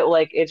lot of it,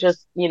 like, it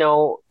just,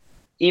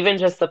 even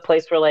just the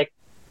place where like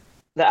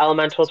the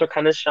elementals are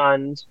kind of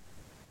shunned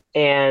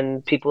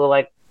and people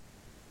like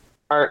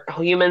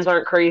humans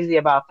aren't crazy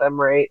about them,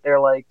 right? They're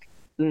like,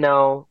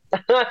 no,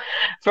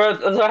 for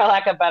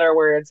lack of better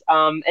words.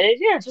 And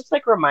it just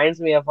like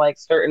reminds me of like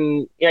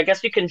certain, I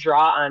guess you can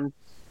draw on,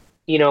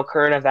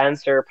 current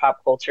events or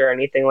pop culture or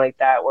anything like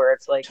that, where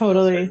it's like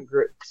totally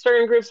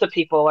certain groups of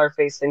people are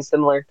facing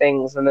similar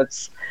things. And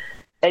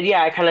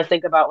I kind of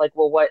think about like,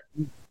 well, what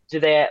do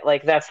they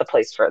like? That's the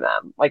place for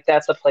them. Like,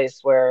 that's a place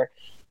where,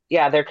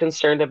 they're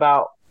concerned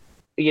about,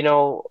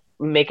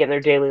 making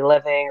their daily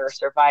living or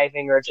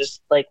surviving or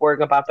just like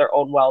worrying about their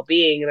own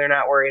well-being. They're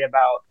not worried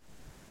about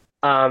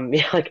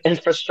like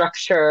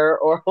infrastructure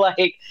or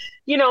like,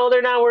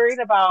 they're not worried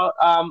about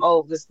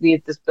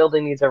this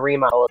building needs a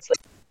remodel. It's like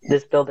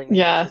this building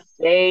needs to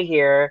stay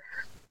here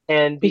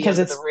and because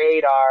it's the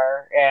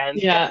radar and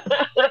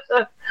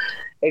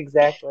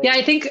exactly. Yeah,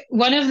 I think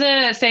one of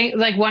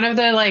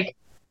the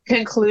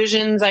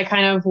conclusions I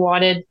kind of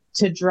wanted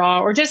to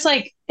draw or just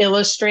like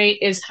illustrate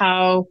is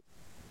how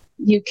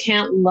you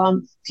can't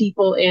lump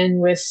people in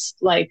with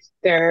like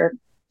their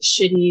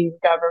shitty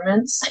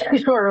governments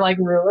or like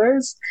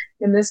rulers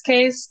in this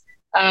case,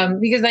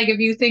 because like if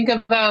you think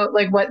about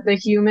like what the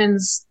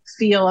humans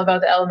feel about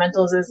the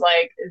elementals is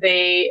like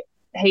they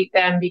hate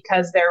them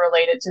because they're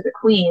related to the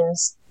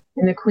queens,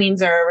 and the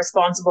queens are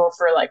responsible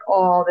for like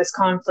all this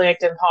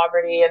conflict and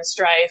poverty and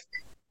strife,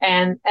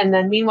 and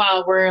then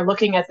meanwhile we're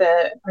looking at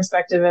the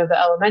perspective of the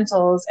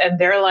elementals and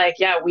they're like,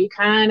 yeah, we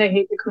kind of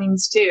hate the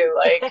queens too,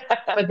 like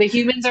but the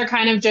humans are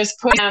kind of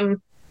just putting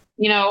them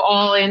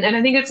all in. And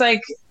I think it's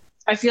like,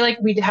 I feel like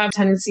we have a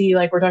tendency,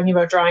 like we're talking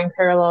about drawing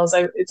parallels.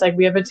 It's like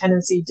we have a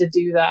tendency to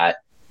do that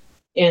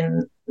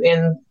in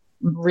the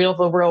real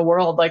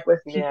world, like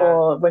with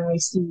people when we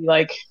see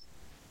like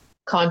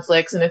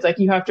conflicts. And it's like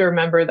you have to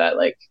remember that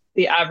like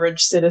the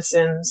average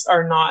citizens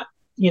are not,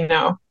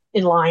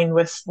 in line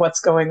with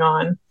what's going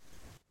on.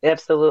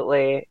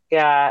 Absolutely,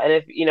 yeah. And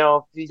if you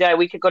dive,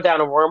 we could go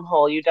down a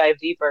wormhole. You dive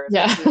deeper.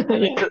 Yeah.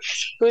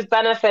 Who's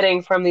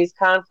benefiting from these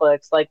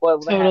conflicts? Like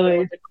what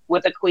happened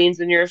with the queens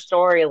in your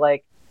story?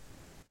 Like,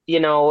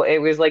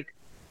 it was like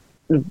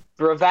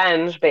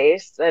revenge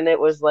based, and it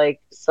was like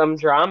some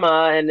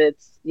drama, and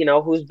it's, you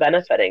know, who's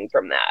benefiting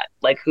from that,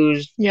 like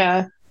who's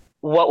Yeah.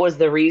 what was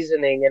the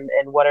reasoning,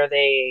 and what are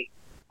they,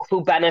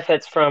 who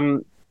benefits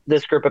from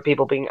this group of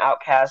people being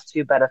outcast,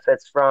 who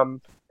benefits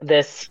from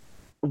this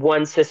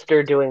one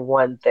sister doing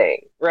one thing,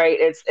 right?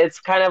 It's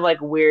kind of like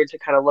weird to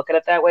kind of look at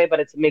it that way, but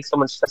it makes so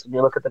much sense when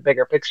you look at the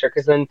bigger picture,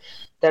 because then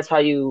that's how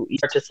you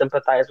start to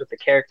sympathize with the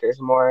characters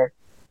more,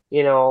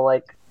 you know,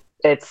 like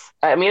it's,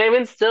 I mean,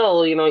 even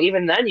still, you know,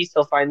 even then you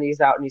still find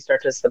these out and you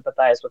start to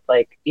sympathize with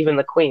like even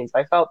the queens.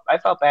 I felt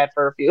bad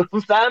for a few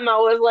of them. I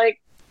was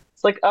like,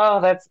 it's like, oh,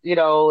 that's, you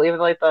know, even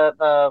like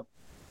the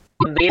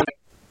they've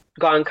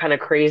gone kind of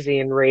crazy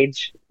and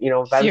rage, you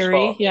know, Fury.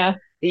 vengeful. Yeah.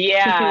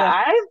 Yeah, Yeah.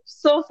 I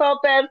so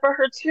felt bad for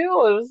her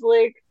too. It was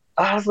like,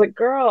 I was like,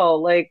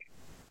 girl, like,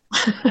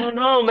 I don't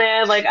know,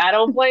 man. Like, I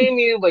don't blame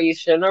you, but you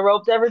shouldn't have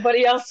roped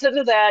everybody else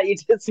into that. You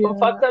did some Yeah.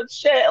 fucked up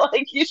shit.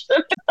 Like, you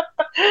should.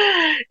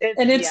 It's,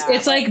 And yeah,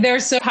 it's like they're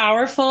so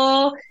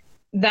powerful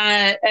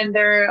that, and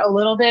they're a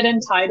little bit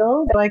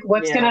entitled. Like,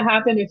 what's yeah, gonna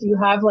happen if you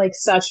have like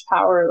such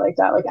power like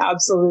that, like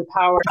absolute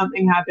power?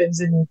 Something happens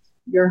and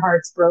your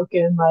heart's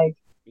broken. Like,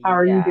 how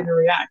are you yeah, gonna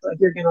react? Like,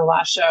 you're gonna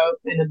lash out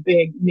in a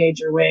big,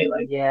 major way.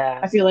 Like, yeah,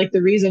 I feel like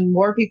the reason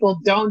more people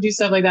don't do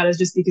stuff like that is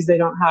just because they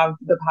don't have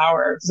the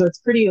power. So it's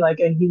pretty like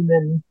a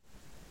human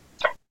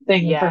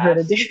thing for her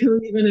to yes,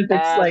 do, even if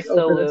it's like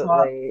over the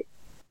top. absolutely.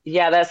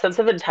 Yeah, that sense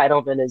of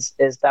entitlement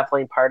is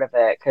definitely part of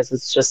it, because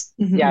it's just,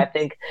 yeah, I Hmm.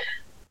 think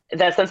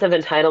that sense of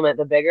entitlement,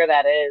 the bigger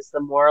that is, the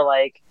more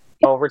like,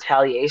 you know,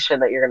 retaliation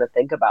that you're going to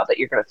think about, that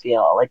you're going to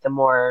feel. Like the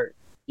more,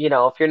 you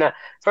know, if you're not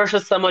first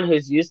with someone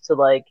who's used to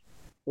like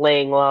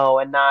laying low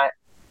and not,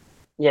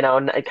 you know,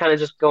 kind of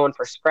just going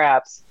for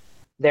scraps,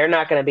 they're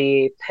not going to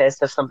be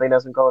pissed if something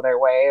doesn't go their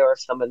way or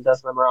if someone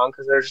does them wrong,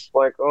 because they're just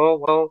like, oh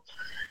well,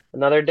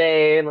 another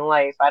day in the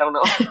life. I don't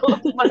know.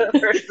 But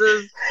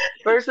versus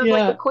like the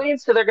Yeah.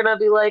 queens, so they're gonna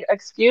be like,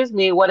 excuse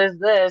me, what is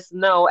this?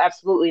 No,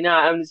 absolutely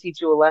not. I'm gonna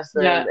teach you a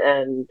lesson, Yeah.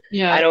 and I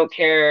Yeah. don't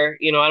care,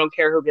 you know, I don't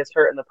care who gets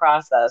hurt in the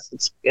process.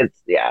 It's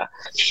yeah.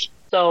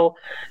 So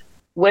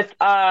with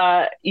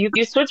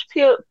you switch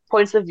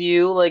points of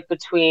view, like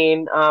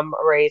between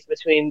race,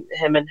 between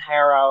him and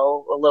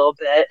Harrow a little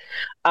bit.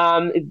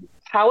 um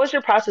how was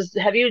your process?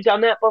 Have you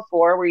done that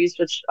before, where you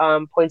switch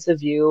points of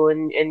view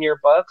in your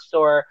books,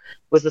 or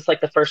was this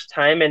like the first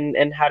time,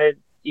 and how did,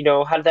 you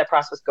know, how did that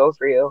process go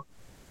for you?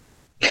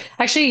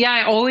 Actually, yeah,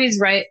 I always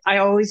write. I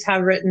always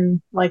have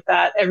written like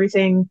that.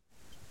 Everything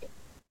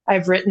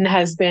I've written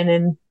has been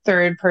in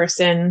third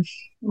person,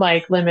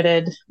 like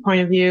limited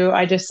point of view.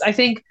 I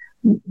think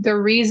the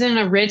reason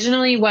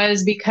originally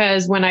was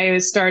because when I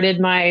started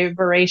my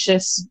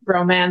voracious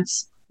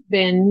romance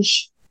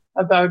binge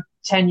about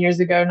 10 years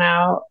ago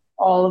now,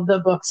 all of the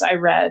books I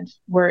read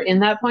were in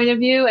that point of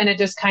view. And it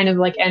just kind of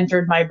like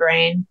entered my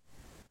brain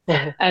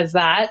as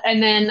that.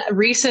 And then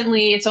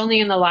recently, it's only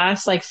in the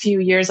last like few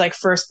years, like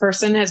first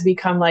person has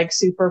become like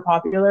super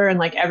popular and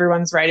like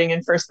everyone's writing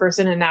in first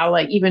person and now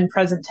like even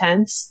present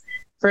tense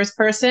first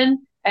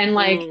person. And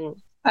like Mm.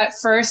 at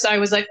first I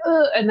was like,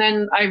 ugh, and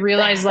then I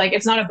realized like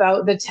it's not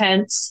about the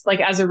tense. Like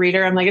as a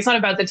reader, I'm like, it's not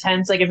about the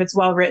tense. Like if it's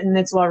well written,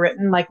 it's well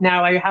written. Like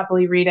now I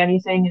happily read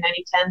anything in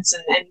any tense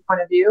and any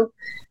point of view.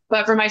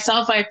 But for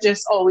myself, I've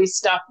just always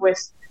stuck with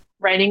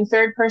writing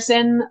third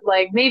person.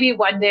 Like maybe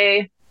one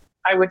day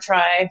I would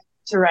try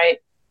to write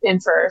in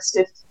first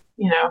if,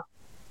 you know,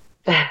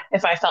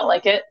 if I felt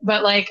like it.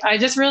 But like I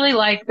just really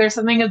like there's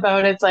something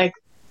about it, it's like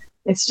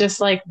it's just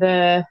like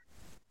the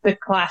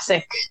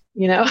classic,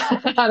 you know.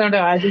 I don't know.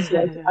 I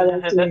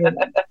like doing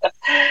it.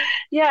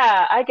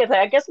 Yeah, I get that.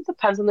 I guess it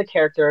depends on the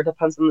character. It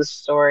depends on the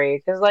story.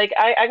 Because, like,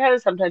 I kind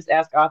of sometimes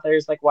ask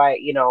authors, like, why,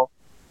 you know,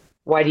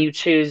 why do you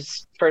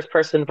choose first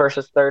person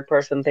versus third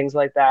person, things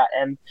like that.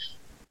 And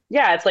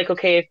yeah, it's like,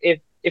 okay,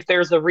 if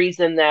there's a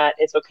reason that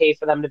it's okay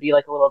for them to be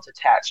like a little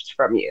detached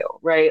from you,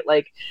 right?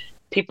 Like,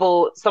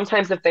 people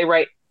sometimes if they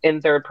write in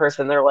third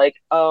person, they're like,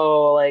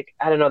 oh, like,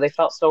 I don't know, they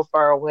felt so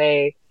far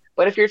away.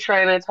 But if you're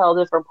trying to tell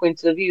different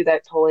points of view,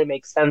 that totally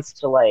makes sense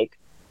to like,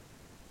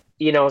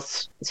 you know,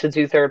 to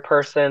do third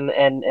person,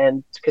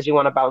 and because you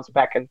want to bounce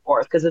back and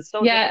forth, because it's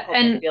so Yeah, difficult, I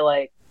and feel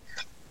like,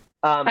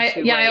 to I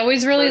write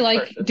always really first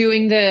like person.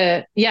 doing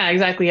the yeah,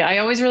 exactly. I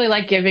always really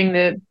like giving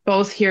the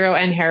both hero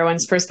and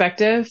heroine's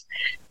perspective.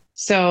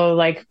 So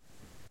like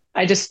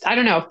I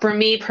don't know. For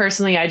me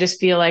personally, I just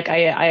feel like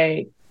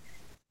I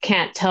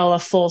can't tell a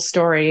full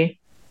story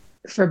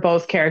for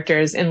both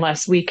characters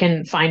unless we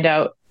can find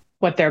out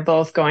what they're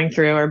both going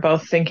through or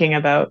both thinking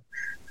about.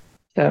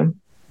 So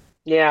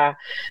Yeah,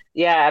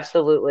 yeah,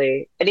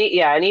 absolutely. And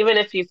yeah, and even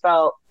if you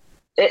felt,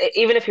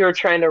 even if you were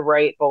trying to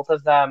write both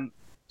of them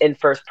in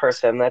first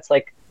person, that's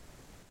like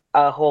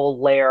a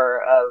whole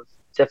layer of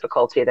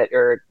difficulty that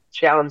you're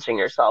challenging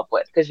yourself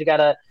with, because you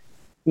gotta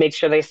make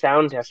sure they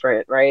sound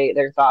different, right?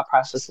 Their thought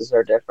processes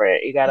are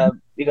different. You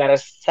gotta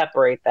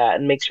separate that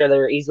and make sure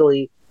they're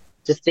easily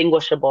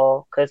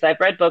distinguishable. Because I've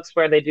read books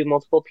where they do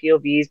multiple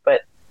POVs,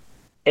 but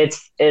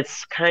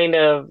it's kind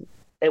of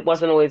it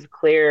wasn't always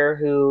clear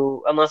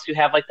who, unless you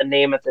have like the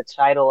name at the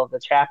title of the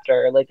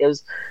chapter. Like it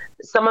was,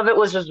 some of it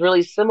was just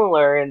really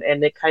similar, and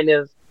it kind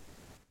of,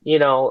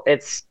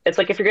 it's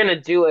like if you're gonna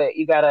do it,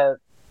 you gotta,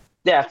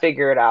 yeah,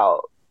 figure it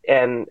out.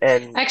 And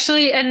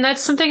Actually, and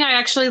that's something I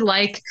actually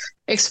like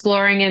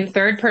exploring in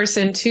third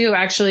person too,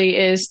 actually,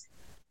 is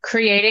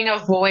creating a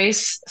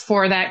voice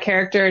for that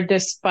character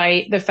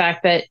despite the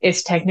fact that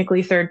it's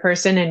technically third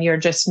person and you're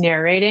just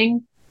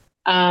narrating.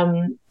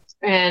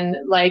 And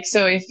like,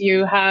 so if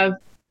you have,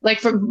 like,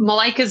 for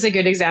Malika's a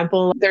good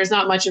example. There's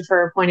not much of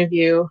her point of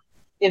view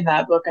in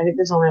that book. I think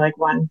there's only like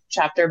one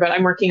chapter, but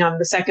I'm working on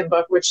the second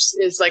book, which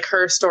is like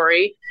her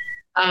story.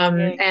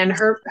 And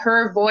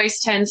her voice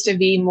tends to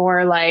be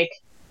more like,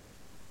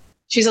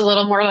 she's a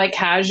little more like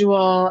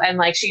casual and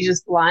like she's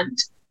just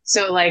blunt.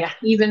 So like,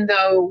 even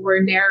though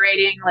we're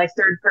narrating like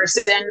third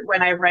person,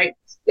 when I write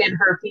in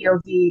her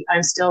POV,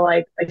 I'm still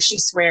like she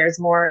swears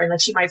more, and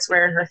like she might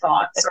swear in her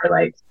thoughts or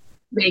like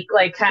make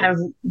like kind of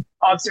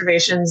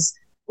observations.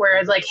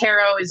 Whereas like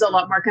Harrow is a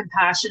lot more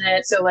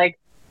compassionate. So like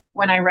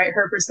when I write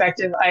her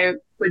perspective, I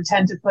would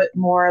tend to put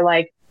more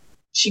like,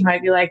 she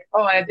might be like,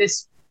 oh,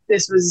 this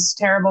was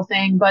a terrible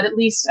thing, but at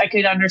least I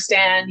could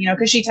understand,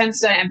 because she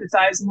tends to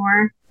empathize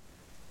more.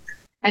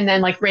 And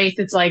then like Wraith,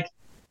 it's like,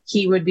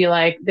 he would be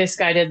like, this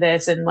guy did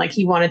this, and like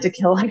he wanted to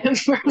kill him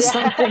or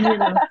something.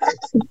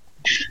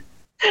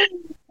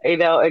 I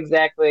know,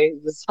 exactly.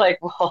 Just like,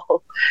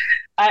 well,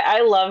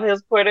 I love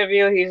his point of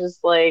view.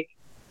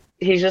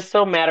 He's just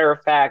so matter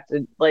of fact.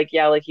 Like,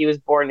 yeah, like he was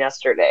born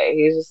yesterday.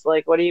 He's just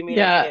like, what do you mean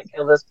I can't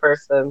kill this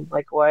person?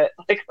 Like, what?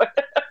 Like,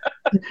 what?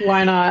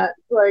 Why not?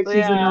 Like,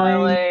 he's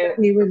annoying. Like,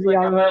 he would be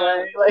on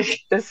the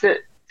like this.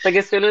 Like,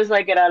 as soon as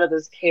I get out of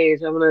this cage,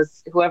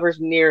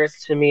 whoever's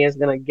nearest to me is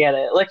gonna get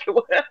it. Like,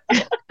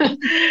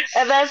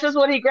 and that's just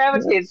what he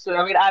gravitates to.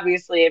 I mean,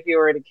 obviously, if you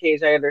were in a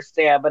cage, I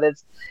understand, but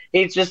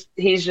he's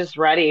just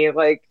ready.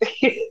 Like,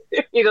 he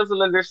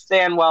doesn't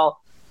understand.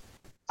 Well,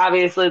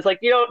 obviously, it's like,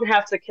 you don't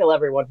have to kill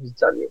everyone who's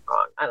done you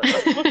wrong. I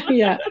don't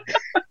know.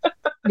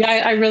 Yeah,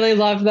 I really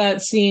love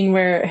that scene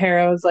where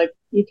Harrow's like,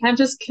 you can't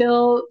just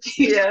kill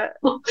people. Yeah,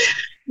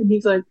 and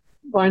he's like,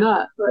 why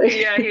not? Like,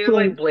 yeah, he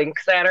like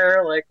blinks at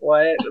her, like,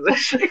 what? And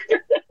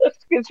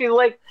she's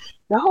like,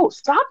 no,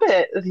 stop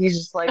it. And he's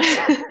just like,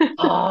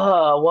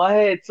 oh, what?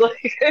 It's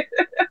like,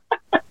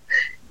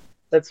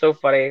 that's so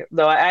funny.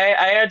 No,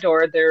 I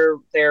adored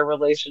their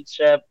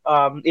relationship.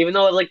 Even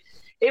though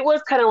it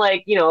was kind of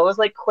like, it was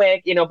like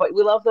quick, but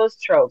we love those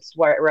tropes,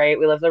 right?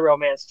 We love the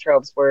romance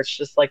tropes where it's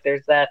just like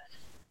there's that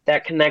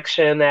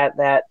connection,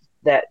 that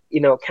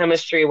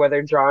chemistry where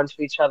they're drawn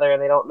to each other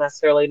and they don't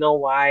necessarily know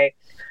why.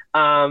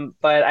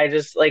 But I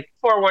just, like,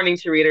 forewarning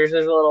to readers,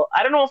 there's a little,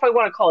 I don't know if I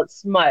want to call it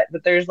smut,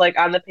 but there's like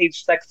on the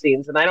page sex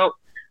scenes, and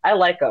I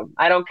like them.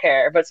 I don't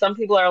care. But some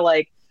people are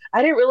like,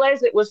 I didn't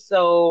realize it was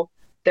so,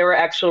 there were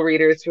actual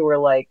readers who were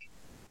like,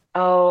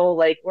 oh,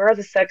 like, where are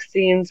the sex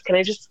scenes? Can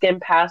I just skim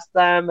past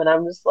them? And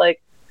I'm just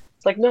like,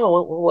 it's like,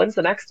 no, when's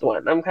the next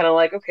one? I'm kind of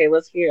like, okay,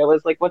 let's hear.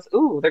 Let's like,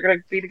 they're going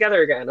to be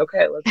together again.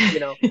 Okay, let's,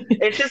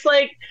 it's just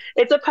like,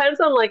 it depends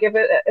on like, if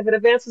it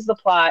advances the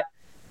plot,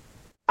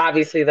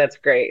 obviously that's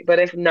great. But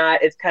if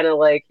not, it's kind of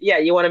like, yeah,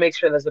 you want to make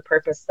sure there's a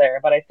purpose there.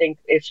 But I think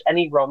if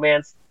any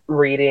romance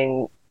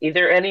reading,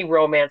 either any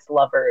romance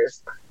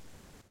lovers,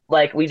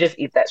 like, we just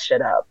eat that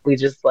shit up. We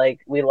just like,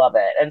 we love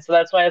it. And so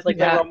that's why it's like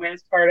the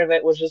romance part of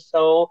it was just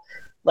so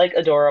like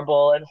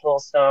adorable and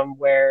wholesome,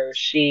 where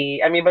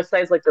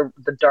besides like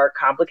the dark,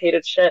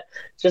 complicated shit,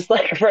 just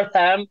like for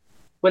them,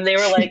 when they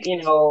were like,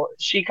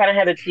 she kind of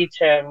had to teach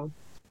him,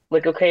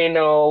 like, okay,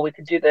 no, we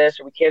could do this,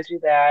 or we can't do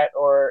that,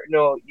 or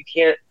no, you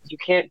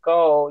can't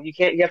go, you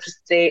have to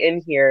stay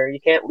in here, you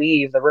can't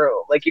leave the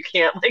room, like, you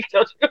can't, like,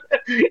 don't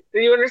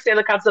you understand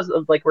the concept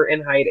of like, we're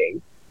in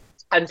hiding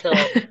until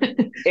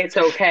it's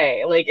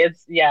okay, like,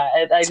 it's, yeah,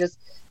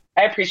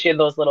 I appreciate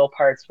those little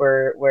parts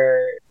where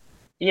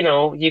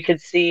you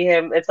could see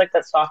him. It's like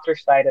that softer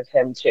side of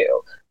him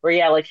too, where,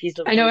 yeah, like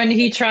I know, and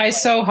he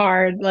tries so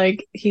hard,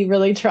 like, he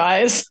really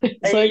tries.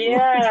 It's like,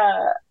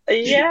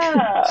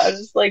 yeah,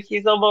 just like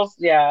he's almost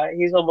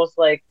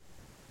like,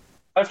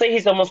 I would say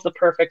he's almost the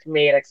perfect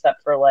mate,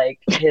 except for like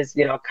his,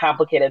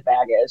 complicated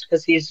baggage,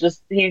 because he's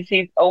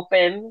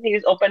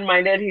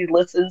open-minded, he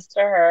listens to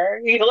her,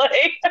 he's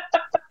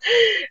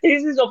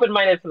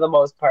open-minded for the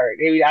most part.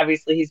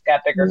 Obviously he's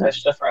got bigger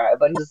fish to fry,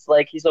 but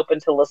he's open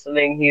to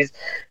listening,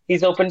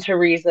 he's open to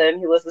reason,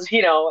 he listens,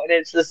 and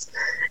it's just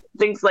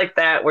things like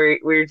that where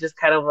we're just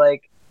kind of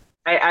like,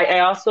 I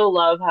also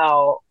love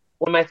how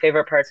one of my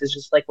favorite parts is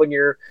just like when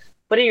you're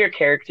putting your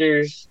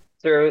characters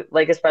through,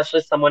 like, especially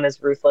someone as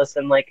ruthless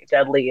and like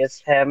deadly as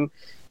him,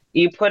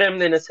 you put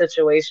him in a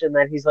situation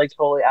that he's like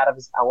totally out of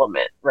his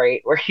element,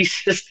 right? Where he's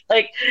just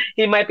like,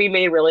 he might be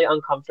made really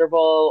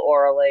uncomfortable,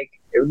 or like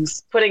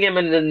putting him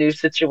in a new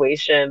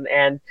situation.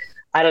 And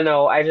I don't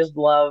know, I just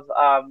love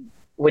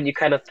when you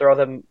kind of throw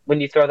them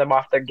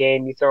off their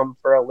game, you throw them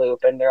for a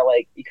loop, and they're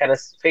like, you kind of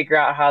figure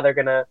out how they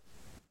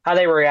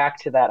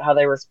react to that, how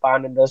they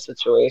respond in those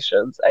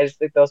situations. I just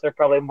think those are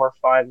probably more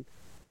fun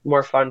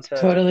more fun to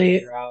Totally.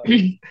 figure out.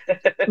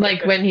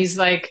 Like when he's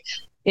like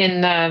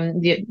in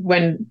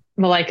when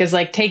Malika's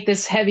like, take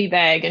this heavy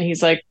bag, and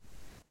he's like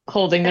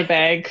holding the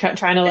bag,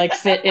 trying to like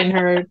fit in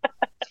her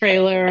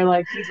trailer.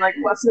 Like he's like,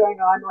 what's going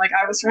on? Like,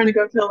 I was trying to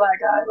go kill that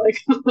guy. Like,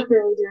 what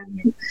are we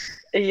doing?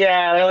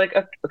 Yeah, they're like,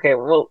 okay,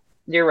 well,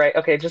 you're right.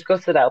 Okay, just go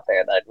sit out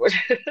there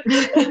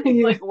then.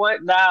 He's like,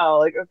 what now?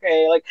 Like,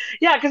 okay, like,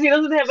 yeah, because he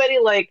doesn't have any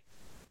like,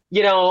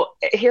 he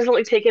doesn't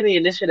like take any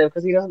initiative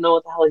because he doesn't know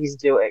what the hell he's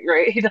doing,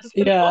 right? He doesn't.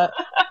 Yeah.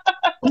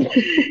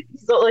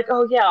 He's not like,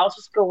 oh yeah, I'll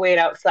just go wait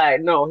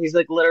outside. No, he's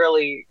like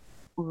literally,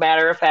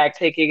 matter of fact,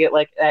 taking it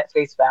like at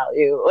face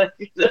value, like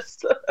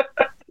just.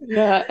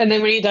 Yeah, and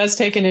then when he does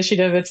take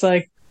initiative, it's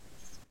like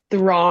the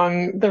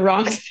wrong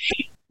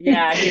thing.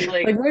 Yeah, he's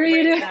like, like, what are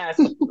you doing? Yes.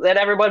 Then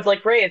everyone's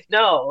like, Ray,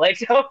 no, like,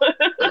 no.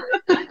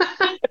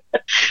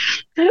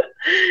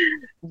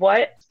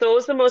 What? So what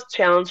was the most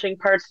challenging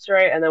parts to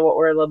write, and then what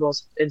were the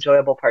most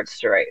enjoyable parts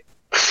to write?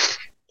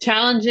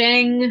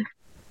 Challenging,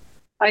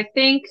 I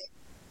think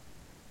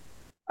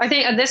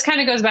this kind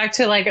of goes back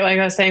to like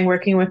I was saying,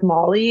 working with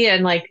Molly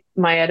and like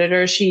my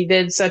editor. She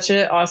did such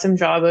an awesome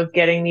job of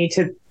getting me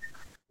to,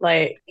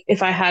 like,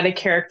 if I had a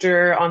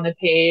character on the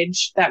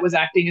page that was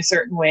acting a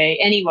certain way,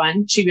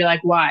 anyone, she'd be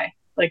like, why?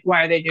 Like,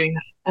 why are they doing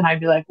that? And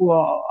I'd be like,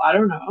 well, I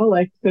don't know.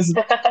 Like, because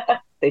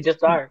they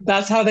just are.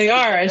 That's how they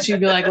are. And she'd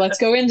be like, let's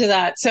go into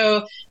that.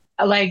 So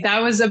like,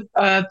 that was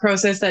a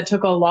process that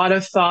took a lot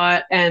of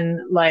thought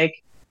and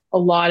like a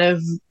lot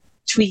of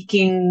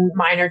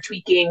minor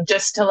tweaking,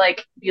 just to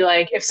like, be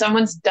like, if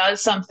someone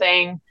does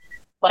something,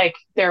 like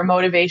their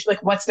motivation,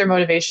 like what's their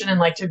motivation, and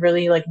like to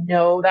really like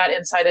know that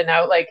inside and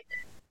out, like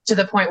to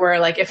the point where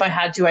like if I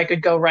had to, I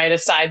could go write a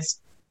side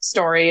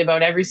story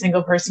about every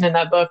single person in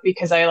that book,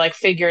 because I like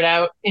figured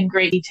out in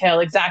great detail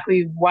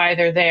exactly why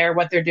they're there,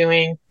 what they're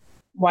doing,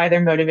 why they're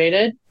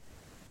motivated.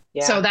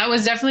 Yeah. So that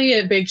was definitely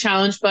a big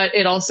challenge, but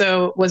it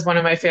also was one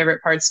of my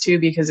favorite parts too,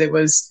 because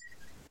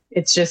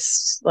it's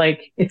just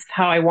like, it's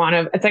how I want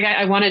to, it's like,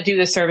 I want to do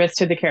the service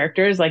to the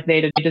characters. Like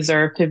they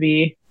deserve to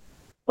be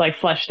like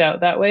fleshed out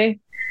that way.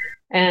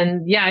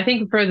 And yeah, I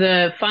think for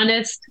the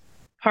funnest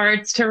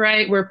parts to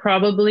write were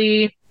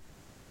probably,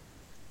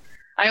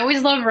 I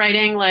always love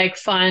writing like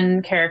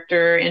fun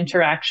character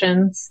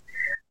interactions.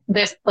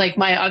 This, like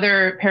my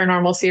other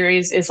paranormal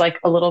series is like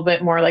a little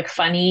bit more like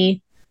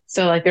funny.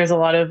 So like there's a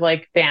lot of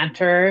like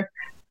banter.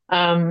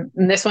 And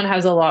this one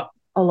has a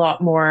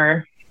lot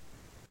more,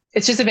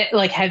 it's just a bit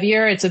like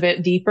heavier. It's a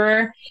bit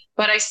deeper,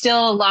 but I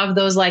still love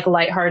those like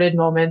lighthearted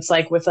moments,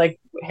 like with like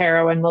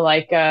Harrow and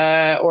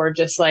Malika, or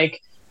just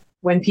like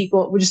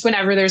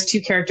whenever there's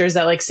two characters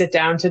that like sit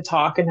down to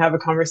talk and have a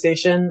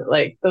conversation,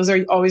 like those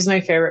are always my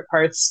favorite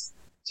parts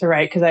to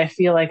write, because I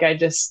feel like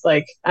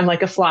I'm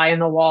like a fly in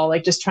the wall,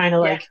 like just trying to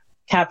like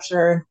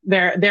capture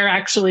they're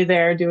actually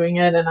there doing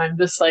it, and I'm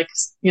just like,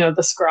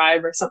 the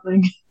scribe or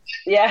something.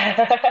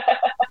 Yeah.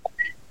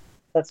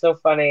 That's so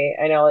funny.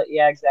 I know.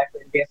 Yeah,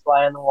 exactly. Be a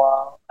fly on the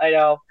wall. I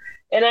know.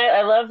 And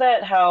I love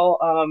that how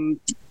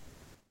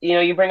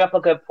you bring up a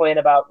good point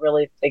about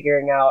really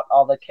figuring out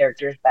all the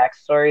characters'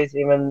 backstories,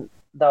 even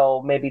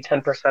though maybe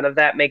 10% of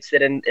that makes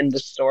it in the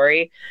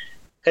story.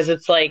 Because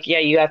it's like, yeah,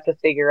 you have to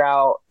figure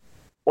out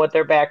what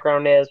their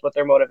background is, what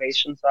their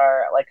motivations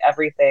are, like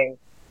everything.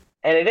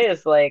 And it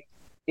is like,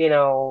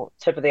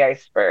 tip of the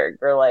iceberg,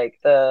 or like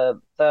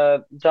the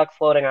duck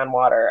floating on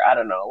water. I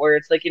don't know, where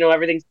it's like,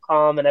 everything's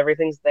calm and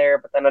everything's there,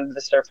 but then under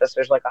the surface,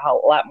 there's like a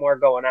lot more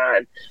going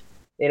on.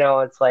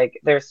 It's like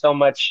there's so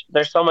much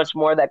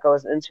more that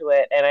goes into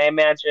it. And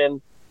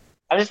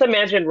I just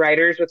imagine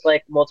writers with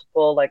like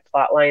multiple like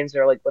plot lines,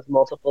 or like with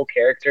multiple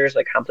characters,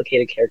 like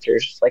complicated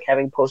characters, just like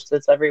having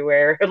post-its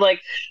everywhere,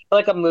 like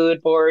a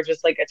mood board,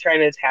 just like trying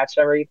to attach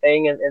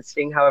everything and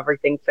seeing how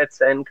everything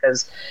fits in.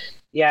 Because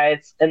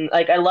and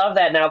like I love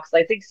that now, because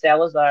I think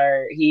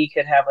Salazar, he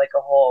could have like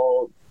a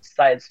whole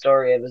side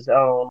story of his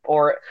own,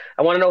 or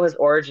I want to know his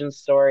origin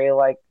story,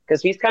 like,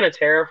 because he's kind of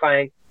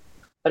terrifying,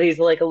 but he's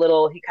like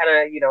he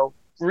kind of,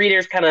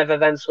 readers kind of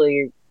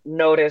eventually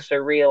notice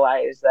or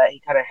realize that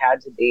he kind of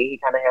has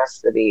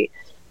to be.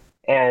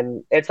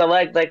 And it's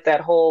like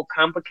that whole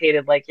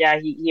complicated, like, yeah,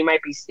 he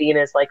might be seen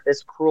as like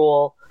this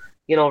cruel,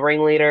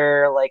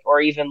 ringleader, like,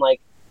 or even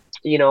like,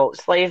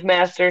 slave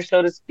master,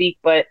 so to speak.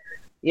 But,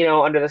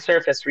 under the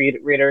surface,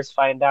 readers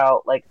find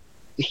out like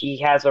he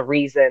has a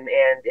reason.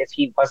 And if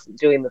he wasn't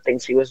doing the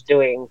things he was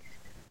doing,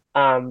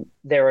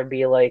 there would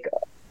be like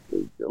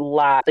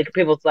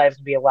people's lives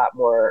would be a lot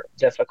more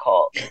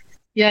difficult.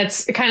 Yeah,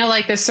 it's kind of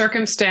like the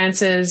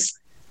circumstances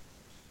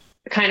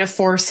kind of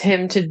force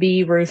him to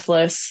be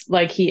ruthless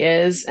like he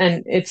is.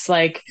 And it's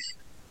like,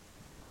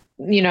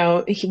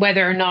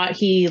 whether or not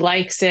he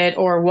likes it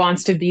or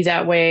wants to be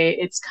that way,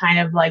 it's kind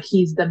of like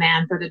he's the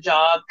man for the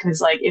job. Because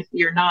like, if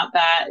you're not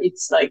that,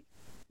 it's like,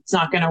 it's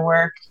not going to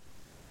work.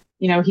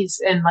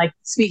 And like,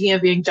 speaking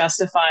of being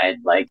justified,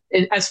 like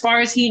as far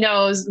as he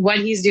knows, what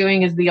he's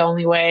doing is the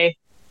only way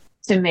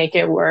to make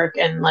it work.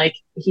 And like,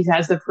 he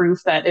has the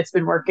proof that it's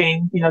been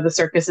working. The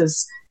circus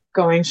is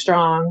going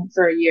strong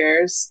for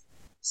years.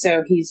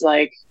 So he's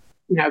like,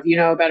 if you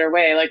know a better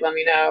way, like, let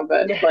me know.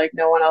 But like,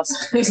 no one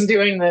else is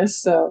doing this.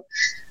 So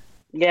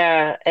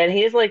Yeah. And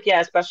he's like,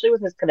 yeah, especially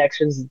with his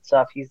connections and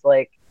stuff, he's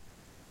like,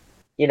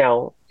 he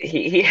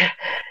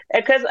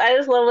because I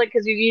just love, like,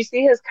 because you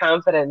see his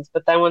confidence,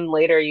 but then when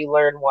later you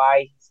learn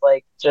why he's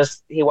like,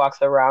 just he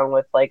walks around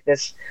with like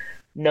this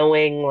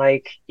knowing,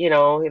 like,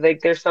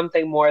 like there's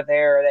something more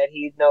there, that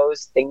he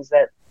knows things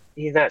that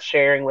he's not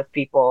sharing with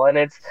people. And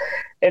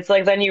it's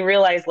like, then you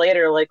realize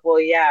later, like, well,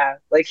 yeah,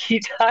 like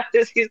he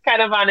does, he's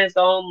kind of on his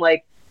own,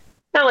 like,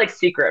 not like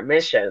secret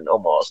mission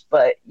almost,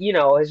 but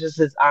it's just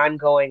his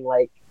ongoing,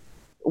 like,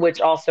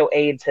 which also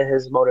aid to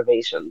his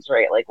motivations,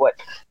 right? Like, what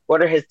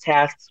are his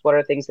tasks? What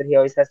are things that he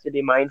always has to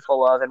be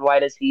mindful of? And why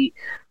does he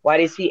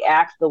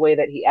act the way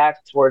that he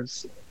acts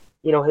towards,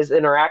 his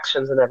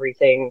interactions and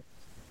everything?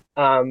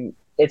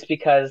 It's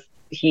because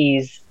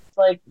he's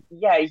like,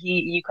 yeah,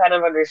 you kind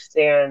of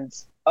understand,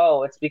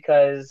 oh, it's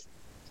because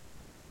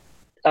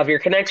of your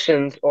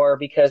connections, or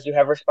because you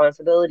have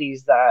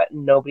responsibilities that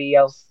nobody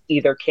else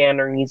either can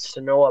or needs to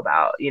know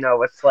about.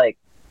 It's like,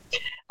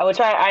 which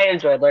I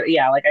enjoyed.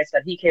 Yeah, like I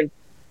said, you could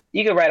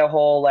write a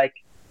whole, like,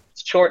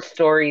 short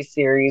story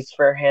series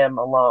for him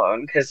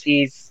alone, because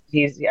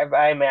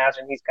I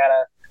imagine he's got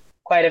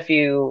quite a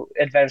few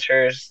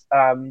adventures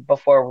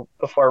before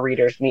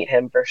readers meet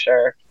him, for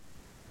sure.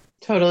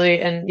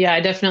 totally. And yeah, I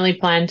definitely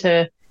plan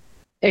to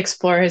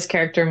explore his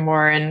character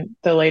more in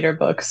the later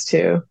books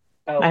too.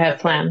 Oh, I have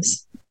perfect.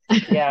 plans.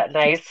 Yeah,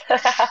 nice.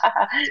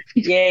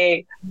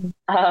 Yay.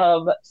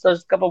 So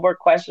just a couple more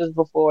questions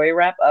before we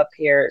wrap up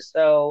here.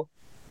 So,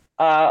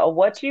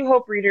 what do you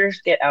hope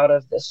readers get out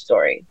of this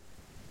story?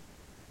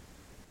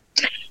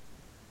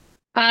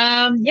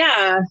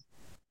 Yeah,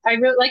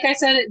 like I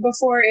said it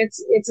before,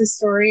 it's a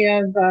story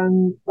of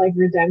like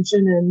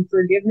redemption and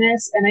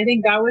forgiveness, and I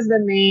think that was the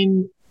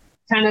main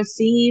kind of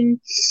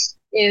theme,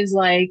 is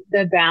like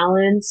the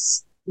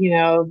balance,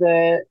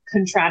 the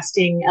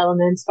contrasting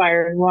elements,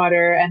 fire and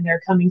water, and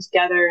they're coming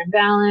together in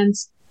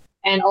balance.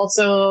 And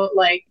also,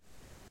 like,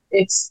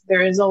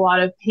 there is a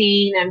lot of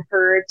pain and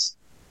hurt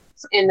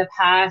in the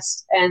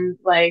past, and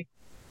like,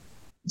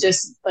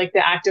 just like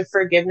the act of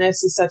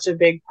forgiveness is such a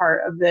big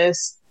part of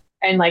this,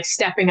 and like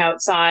stepping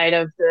outside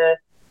of the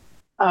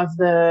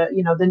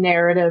the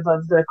narrative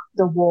of the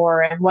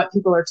war and what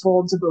people are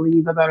told to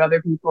believe about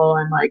other people,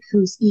 and like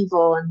who's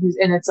evil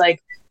and it's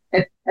like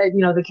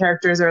the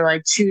characters are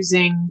like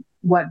choosing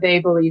what they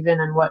believe in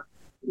and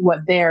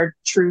what their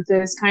truth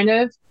is, kind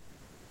of.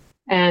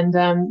 And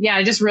yeah,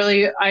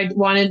 I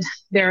wanted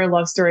their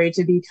love story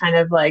to be kind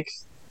of like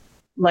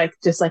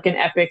just like an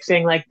epic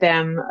thing, like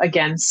them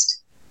against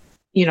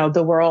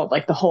the world,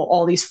 like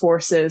all these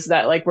forces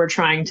that like were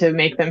trying to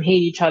make them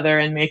hate each other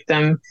and make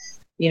them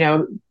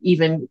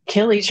even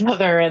kill each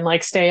other and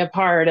like stay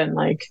apart, and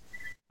like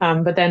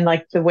but then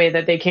like the way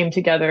that they came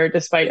together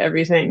despite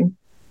everything.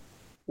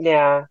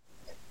 Yeah.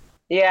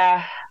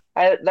 Yeah.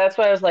 That's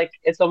why I was like,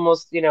 it's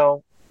almost, I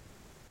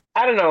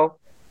don't know.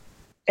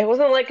 It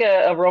wasn't like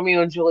a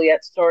Romeo and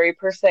Juliet story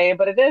per se,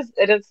 but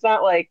it's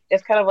not like,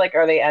 it's kind of like,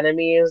 are they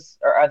enemies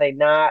or are they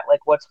not?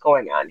 Like, what's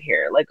going on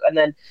here? Like, and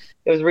then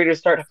those readers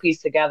start to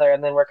piece together,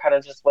 and then we're kind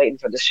of just waiting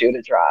for the shoe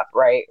to drop,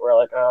 right? We're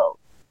like, oh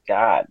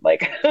God,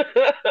 like,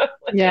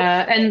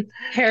 Yeah, and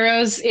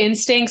Harrow's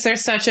instincts are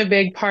such a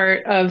big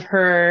part of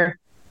her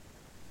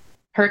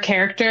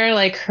character.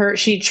 Like,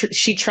 she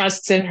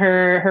trusts in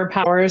her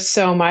powers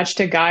so much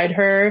to guide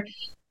her,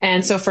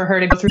 and so for her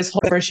to go through this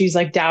whole where she's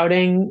like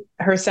doubting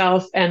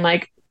herself, and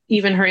like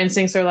even her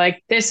instincts are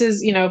like, this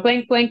is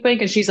blank blank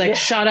blank, and she's like,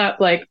 shut up,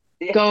 like,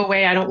 go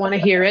away, I don't want to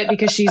hear it,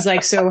 because she's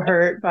like so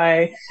hurt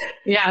by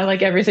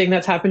like everything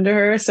that's happened to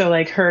her. So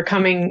like her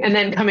coming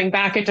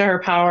back into her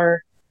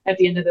power at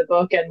the end of the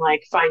book, and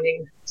like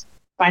finding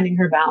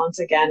her balance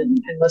again,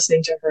 and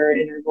listening to her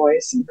inner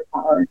voice and her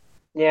power.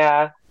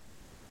 Yeah.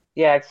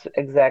 Yeah,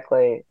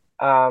 exactly.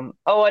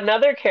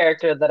 Another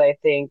character that I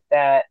think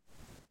that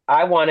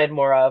I wanted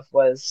more of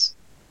was,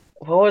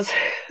 what was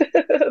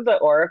the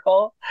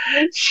Oracle?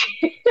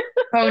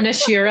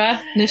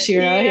 Nashira.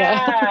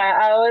 Yeah,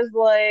 I was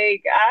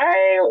like,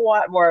 I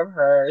want more of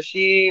her.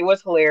 She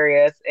was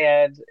hilarious,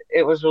 and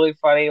it was really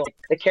funny. Like,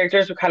 the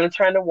characters were kind of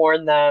trying to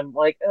warn them,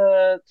 like,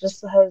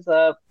 just a heads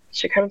up.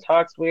 She kind of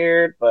talks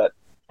weird, but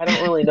I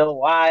don't really know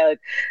why.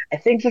 Like, I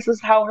think this is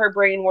how her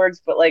brain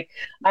works, but like,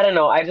 I don't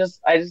know. I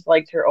just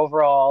liked her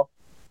overall,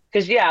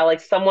 because yeah,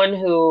 like someone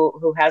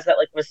who has that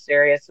like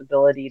mysterious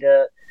ability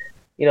to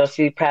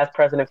see past,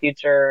 present, and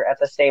future at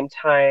the same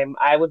time.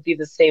 I would be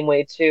the same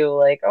way too.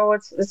 Like, oh,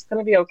 it's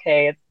gonna be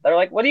okay. They're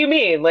like, what do you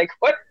mean? Like,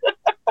 what?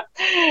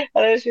 And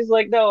then she's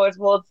like, no, it's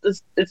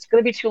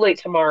gonna be too late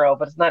tomorrow,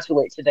 but it's not too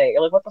late today.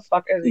 You're like, what the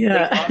fuck are they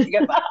talking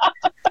about?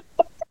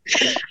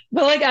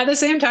 But like at the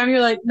same time,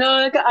 you're like, no,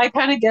 like, I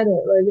kind of get it.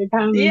 Like, it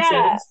kind of makes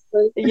sense.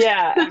 Like,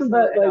 yeah, absolutely.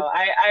 But,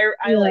 like,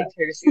 I liked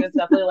her. She was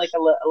definitely like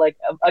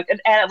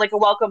a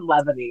welcome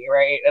levity,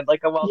 right? And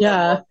like a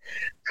welcome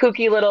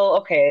kooky little.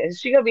 Okay, is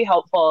she gonna be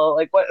helpful?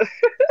 Like, what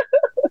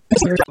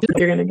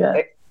you're gonna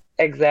get?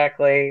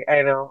 Exactly.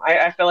 I know.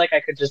 I feel like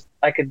I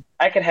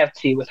could have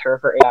tea with her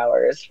for 8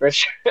 hours for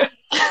sure.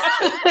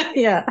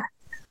 Yeah.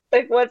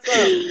 Like, what's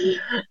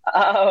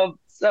up?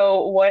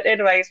 So what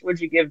advice would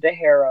you give to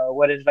Harrow?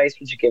 What advice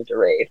would you give to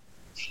Raid?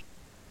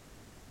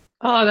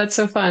 Oh, that's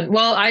so fun.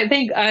 Well, I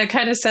think I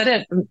kind of said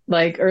it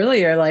like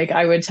earlier. Like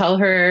I would tell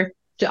her,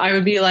 I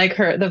would be like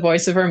her, the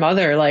voice of her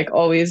mother. Like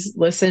always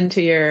listen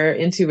to your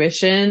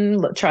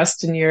intuition,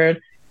 trust in your,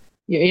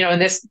 in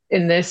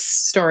this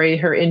story,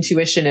 her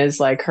intuition is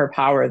like her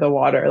power, the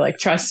water. Like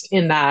trust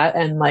in that,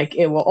 and like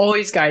it will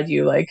always guide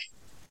you. Like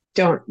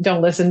don't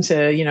listen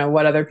to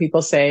what other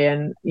people say,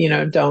 and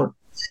don't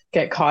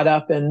get caught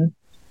up in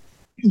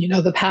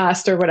the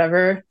past or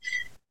whatever.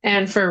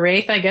 And for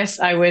Wraith, I guess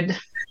I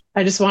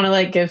just want to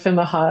like give him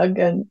a hug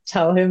and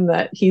tell him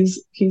that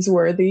he's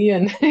worthy,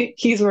 and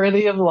he's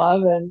worthy of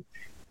love, and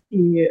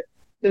he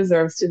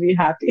deserves to be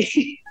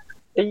happy.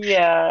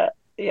 Yeah,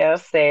 yeah,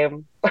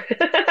 same.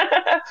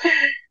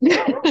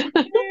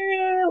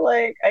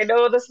 Like, I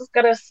know this is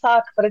gonna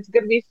suck, but it's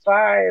gonna be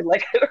fine.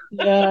 Like,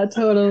 Yeah,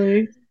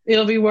 totally.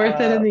 It'll be worth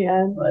it in the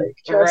end. Like,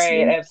 trust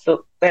right, me.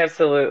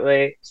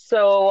 absolutely.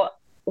 So,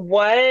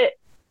 what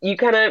you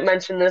kind of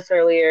mentioned this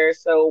earlier.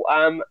 So,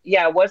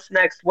 yeah, what's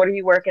next? What are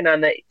you working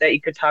on that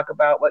you could talk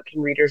about? What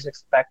can readers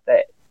expect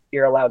that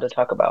you're allowed to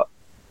talk about?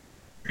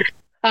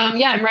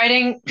 Yeah, I'm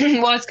writing.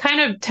 Well, it's kind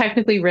of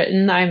technically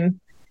written.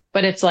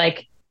 But it's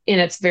like in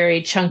its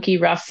very chunky,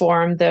 rough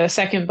form. The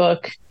second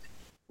book,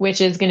 which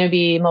is going to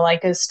be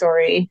Malika's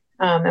story,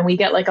 and we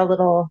get like a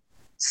little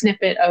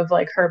snippet of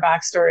like her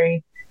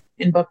backstory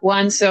in book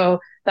one.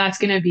 So that's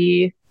going to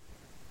be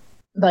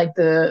like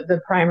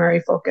the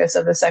primary focus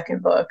of the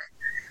second book.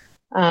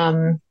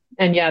 And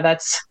yeah,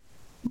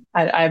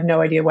 I have no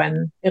idea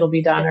when it'll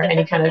be done or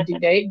any kind of due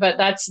date, but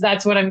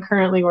that's what I'm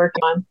currently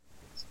working on.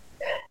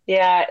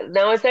 Yeah.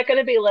 Now, is that going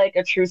to be like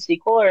a true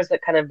sequel, or is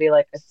it kind of be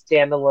like a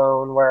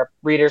standalone where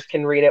readers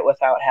can read it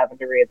without having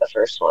to read the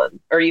first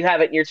one? Or you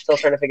haven't, you're still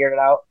trying to figure it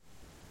out?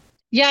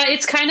 Yeah,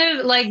 it's kind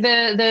of like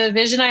the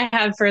vision I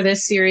have for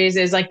this series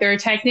is like they're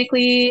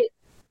technically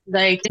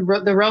like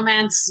the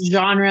romance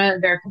genre,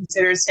 they're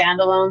considered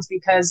standalones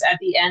because at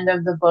the end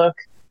of the book,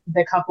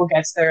 the couple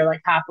gets their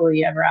like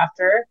happily ever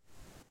after.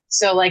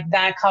 So like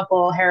that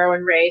couple, Harrow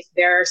and Wraith,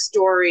 their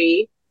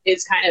story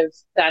is kind of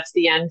that's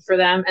the end for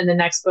them, and the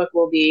next book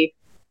will be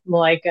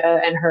Malika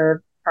and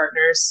her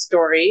partner's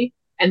story,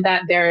 and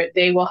that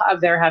they will have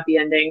their happy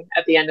ending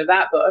at the end of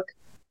that book.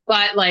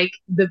 But like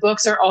the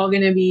books are all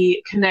going to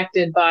be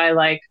connected by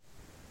like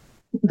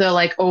the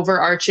like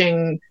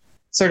overarching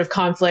sort of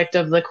conflict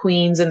of the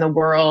queens in the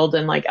world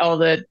and like all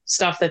the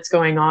stuff that's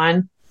going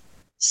on.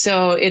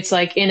 So it's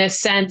like in a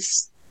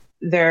sense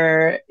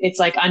it's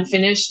like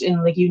unfinished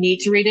and like you need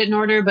to read it in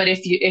order. But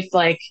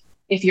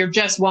if you're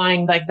just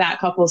wanting like that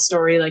couple's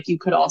story, like you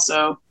could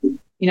also,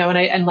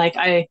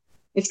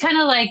 it's kind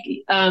of like,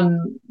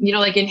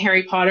 like in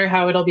Harry Potter,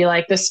 how it'll be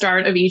like the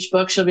start of each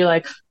book, she'll be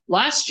like,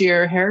 last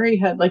year Harry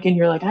had like, and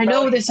you're like, I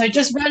know this, I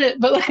just read it,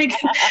 but like,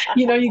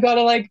 you got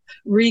to like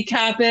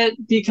recap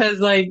it because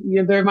like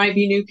there might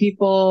be new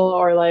people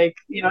or like,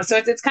 so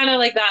it's kind of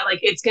like that. Like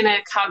it's going to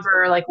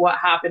cover like what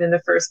happened in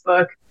the first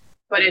book,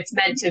 but it's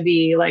meant to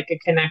be like a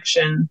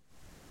connection.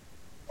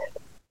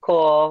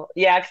 Cool.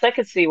 Yeah, because I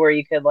could see where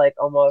you could like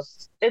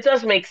almost, it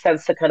does make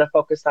sense to kind of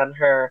focus on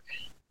her.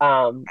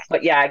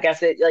 But yeah, I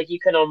guess it like you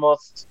could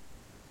almost,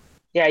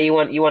 yeah, you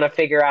want to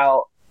figure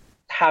out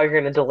how you're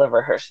going to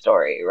deliver her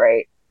story,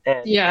 right?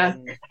 And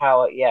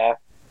how, yeah.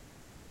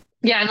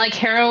 Yeah, and like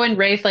Harrow and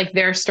Wraith, like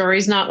their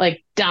story's not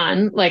like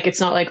done. Like it's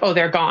not like, oh,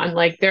 they're gone.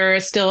 Like they're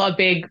still a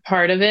big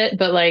part of it,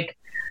 but like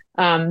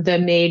the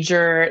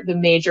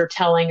major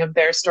telling of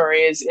their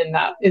story is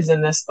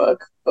in this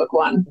book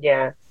one.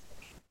 Yeah.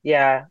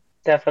 Yeah,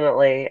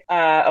 definitely.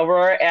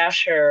 Aurora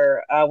Ascher,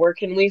 where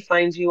can we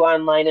find you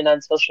online and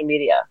on social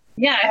media?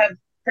 Yeah, I have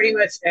pretty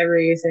much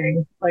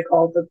everything, like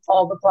all the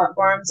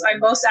platforms. I'm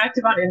most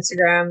active on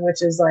Instagram,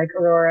 which is like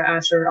Aurora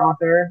Ascher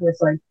author with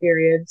like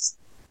periods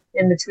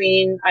in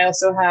between. I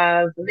also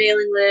have a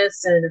mailing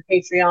list and a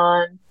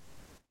Patreon.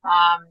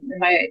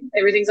 And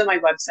everything's on my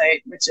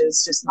website, which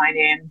is just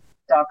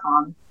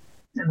myname.com.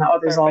 And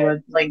there's all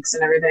the links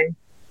and everything.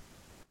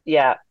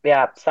 Yeah,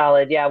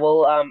 solid. Yeah,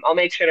 well, I'll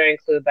make sure to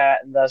include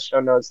that in the show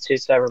notes too,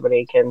 so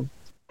everybody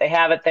they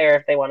have it there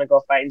if they want to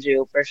go find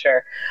you for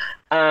sure.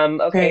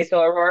 Okay, great.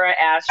 So Aurora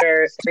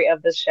Ascher, Story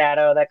of the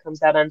Shadow, that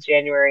comes out on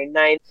January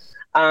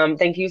 9th.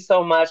 Thank you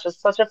so much. It was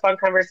such a fun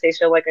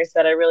conversation. Like I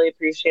said, I really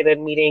appreciated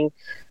meeting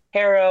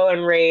Harrow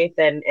and Wraith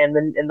and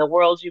the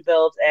world you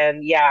built.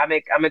 And yeah,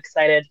 I'm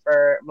excited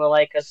for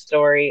Malika's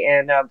story.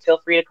 And feel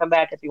free to come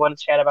back if you want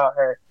to chat about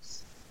her.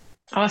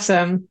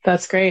 Awesome.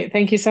 That's great.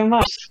 Thank you so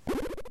much.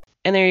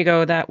 And there you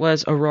go. That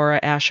was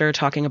Aurora Ascher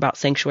talking about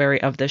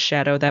Sanctuary of the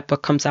Shadow. That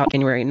book comes out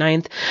January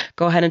 9th.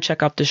 Go ahead and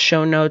check out the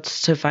show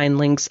notes to find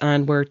links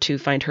on where to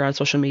find her on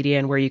social media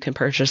and where you can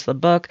purchase the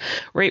book.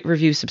 Rate,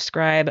 review,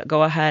 subscribe.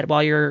 Go ahead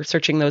while you're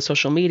searching those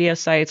social media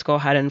sites. Go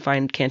ahead and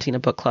find Cantina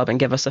Book Club and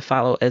give us a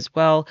follow as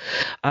well.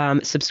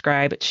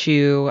 Subscribe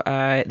to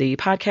the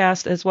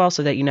podcast as well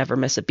so that you never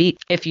miss a beat.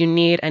 If you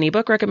need any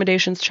book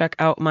recommendations, check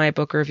out my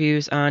book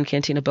reviews on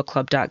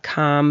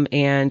cantinabookclub.com.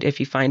 And if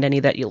you find any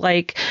that you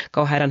like,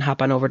 go ahead and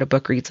hop on over to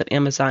Bookreads at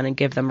Amazon and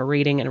give them a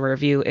rating and a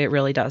review. It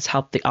really does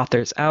help the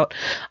authors out.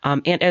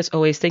 And as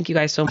always, thank you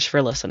guys so much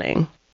for listening.